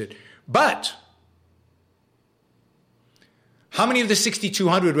researched it. But how many of the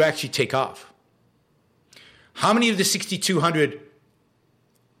 6,200 will actually take off? How many of the 6,200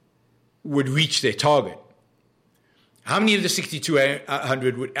 would reach their target? How many of the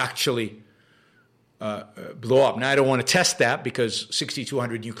 6,200 would actually blow up? Now, I don't want to test that because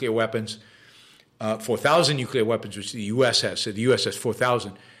 6,200 nuclear weapons, 4,000 nuclear weapons, which the U.S. has. So the U.S. has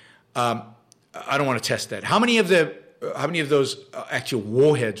 4,000. I don't want to test that. How many of those are actual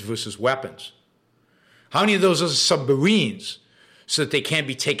warheads versus weapons? How many of those are submarines so that they can't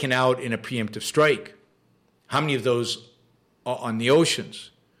be taken out in a preemptive strike? How many of those are on the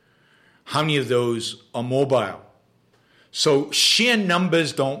oceans? How many of those are mobile? So sheer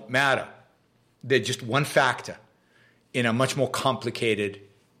numbers don't matter. They're just one factor in a much more complicated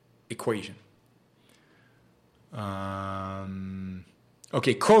equation.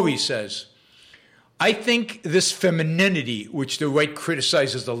 Okay, Corey says, I think this femininity, which the right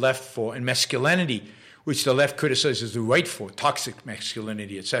criticizes the left for, and masculinity, which the left criticizes the right for, toxic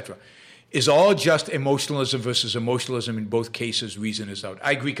masculinity, etc., is all just emotionalism versus emotionalism. In both cases, reason is out.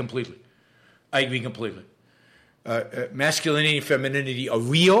 I agree completely. Masculinity and femininity are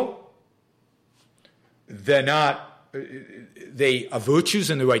real. They're not, they are virtues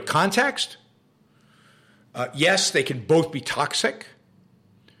in the right context. Yes, they can both be toxic.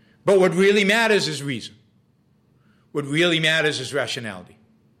 But what really matters is reason. What really matters is rationality.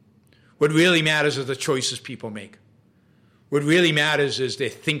 What really matters are the choices people make. What really matters is their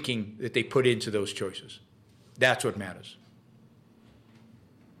thinking that they put into those choices. That's what matters.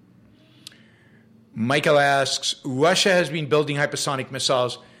 Michael asks, Russia has been building hypersonic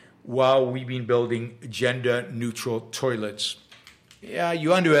missiles while we've been building gender-neutral toilets. Yeah,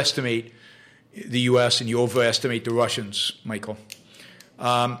 you underestimate the U.S. and you overestimate the Russians, Michael.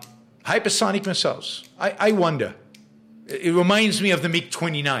 Hypersonic missiles, I wonder. It reminds me of the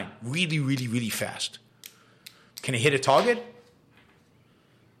MiG-29, really, really, really fast. Can it hit a target?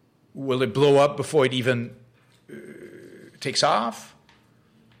 Will it blow up before it even takes off?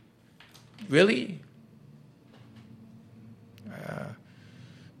 Really?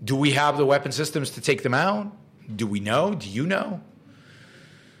 Do we have the weapon systems to take them out? Do we know? Do you know?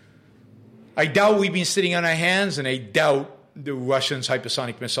 I doubt we've been sitting on our hands, and I doubt the Russians'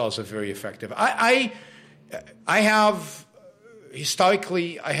 hypersonic missiles are very effective. I have,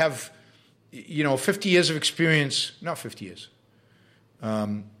 historically, 50 years of experience, not 50 years,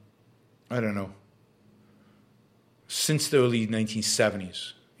 I don't know, since the early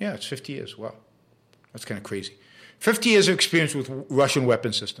 1970s. Yeah, it's 50 years. Wow, that's kind of crazy. 50 years of experience with Russian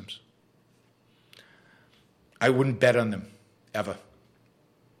weapon systems. I wouldn't bet on them, ever.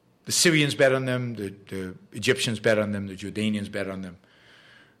 The Syrians bet on them, the Egyptians bet on them, the Jordanians bet on them,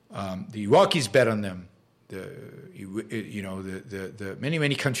 the Iraqis bet on them, the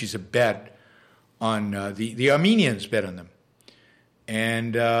many countries have bet on, the Armenians bet on them.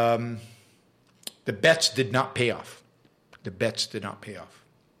 And the bets did not pay off. The bets did not pay off.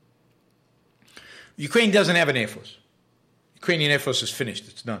 Ukraine doesn't have an Air Force. Ukrainian Air Force is finished.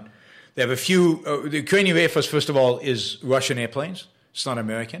 It's done. They have a few. The Ukrainian Air Force, first of all, is Russian airplanes. It's not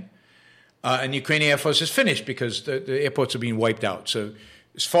American. And the Ukrainian Air Force is finished because the airports are being wiped out. So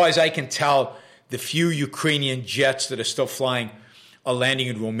as far as I can tell, the few Ukrainian jets that are still flying are landing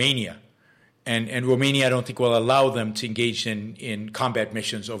in Romania. And Romania, I don't think, will allow them to engage in combat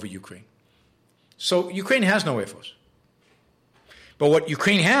missions over Ukraine. So Ukraine has no Air Force. But what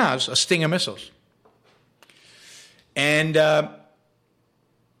Ukraine has are Stinger missiles. And I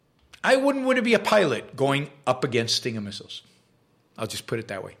wouldn't want to be a pilot going up against Stinger missiles. I'll just put it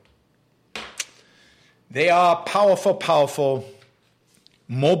that way. They are powerful,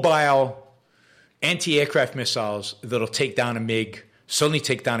 mobile, anti-aircraft missiles that'll take down a MiG, certainly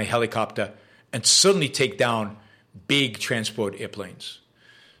take down a helicopter, and certainly take down big transport airplanes.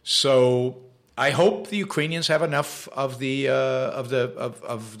 So I hope the Ukrainians have enough of the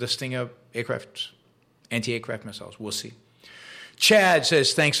Stinger aircraft, anti-aircraft missiles. We'll see. Chad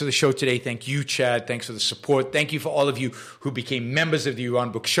says, thanks for the show today. Thank you, Chad. Thanks for the support. Thank you for all of you who became members of the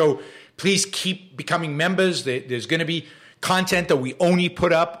Yaron Brook Show. Please keep becoming members. There's going to be content that we only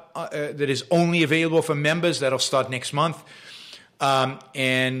put up that is only available for members. That'll start next month.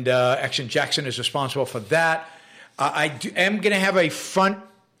 Action Jackson is responsible for that. I am going to have a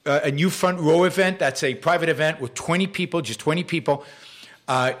new front row event. That's a private event with 20 people, just 20 people.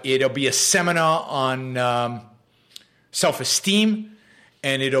 It'll be a seminar on self-esteem,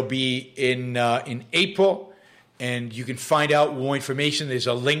 and it'll be in April. And you can find out more information. There's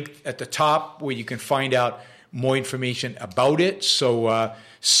a link at the top where you can find out more information about it. So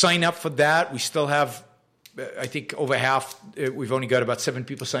sign up for that. We still have, I think, over half. We've only got about 7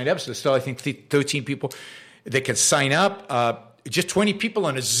 people signed up. So there's still, I think, 13 people that can sign up. Just 20 people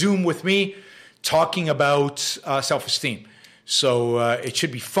on a Zoom with me talking about self-esteem. So it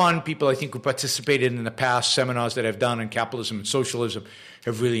should be fun. People, I think, who participated in the past seminars that I've done on capitalism and socialism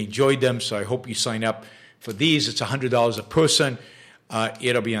have really enjoyed them. So I hope you sign up for these. It's $100 a person.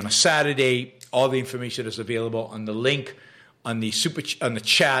 It'll be on a Saturday. All the information is available on the link on the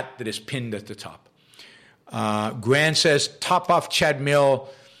chat that is pinned at the top. Grant says, top off Chad Mill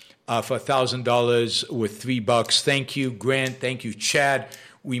for $1,000 with $3. Thank you, Grant. Thank you, Chad.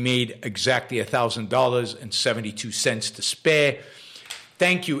 We made exactly $1,000.72 to spare.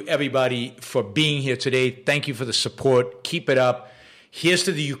 Thank you, everybody, for being here today. Thank you for the support. Keep it up. Here's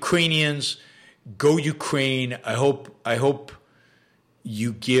to the Ukrainians. Go Ukraine. I hope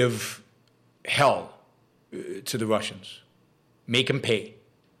you give hell to the Russians. Make them pay.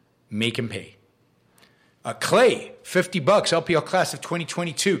 Make them pay. Clay, $50, LPL class of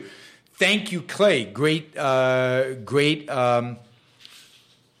 2022. Thank you, Clay. Great. Yeah,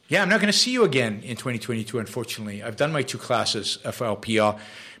 I'm not going to see you again in 2022, unfortunately. I've done my 2 classes for LPR,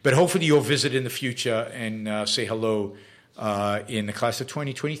 but hopefully you'll visit in the future and say hello in the class of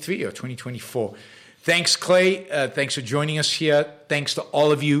 2023 or 2024. Thanks, Clay. Thanks for joining us here. Thanks to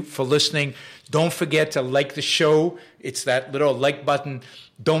all of you for listening. Don't forget to like the show. It's that little like button.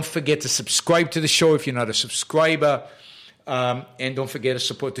 Don't forget to subscribe to the show if you're not a subscriber. And don't forget to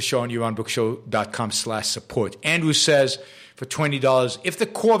support the show on YaronBrookShow.com/support. Andrew says, for $20, if the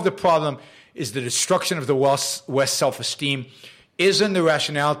core of the problem is the destruction of the West's self-esteem, isn't the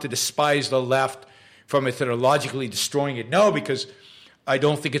rationale to despise the left from methodologically destroying it. No, because I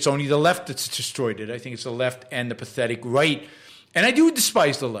don't think it's only the left that's destroyed it. I think it's the left and the pathetic right. And I do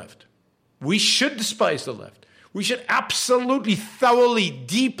despise the left. We should despise the left. We should absolutely, thoroughly,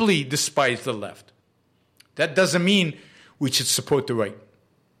 deeply despise the left. That doesn't mean we should support the right.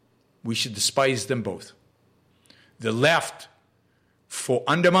 We should despise them both. The left for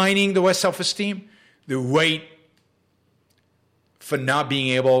undermining the West's self-esteem, the right for not being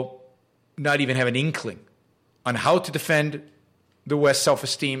able, not even have an inkling on how to defend the West's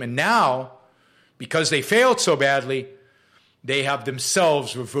self-esteem. And now, because they failed so badly, they have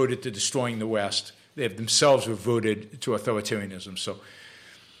themselves reverted to destroying the West. They have themselves reverted to authoritarianism. So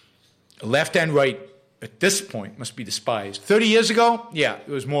left and right at this point must be despised. 30 years ago, yeah, it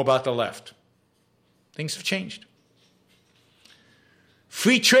was more about the left. Things have changed.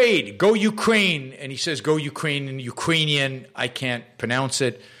 Free trade, go Ukraine. And he says go Ukraine in Ukrainian. I can't pronounce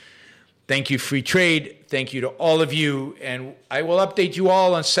it. Thank you, free trade. Thank you to all of you. And I will update you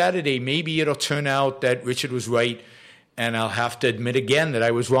all on Saturday. Maybe it'll turn out that Richard was right, and I'll have to admit again that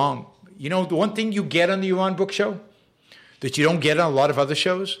I was wrong. You know, the one thing you get on the Yaron Brook Show that you don't get on a lot of other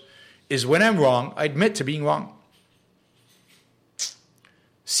shows is when I'm wrong, I admit to being wrong.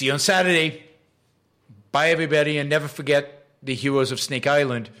 See you on Saturday. Bye, everybody, and never forget the heroes of Snake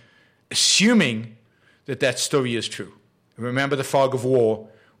Island, assuming that that story is true. Remember the fog of war.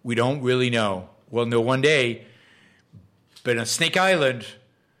 We don't really know. We'll know one day. But on Snake Island,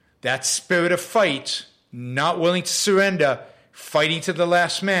 that spirit of fight, not willing to surrender, fighting to the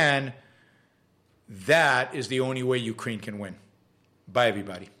last man, that is the only way Ukraine can win. Bye,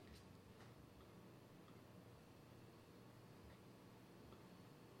 everybody.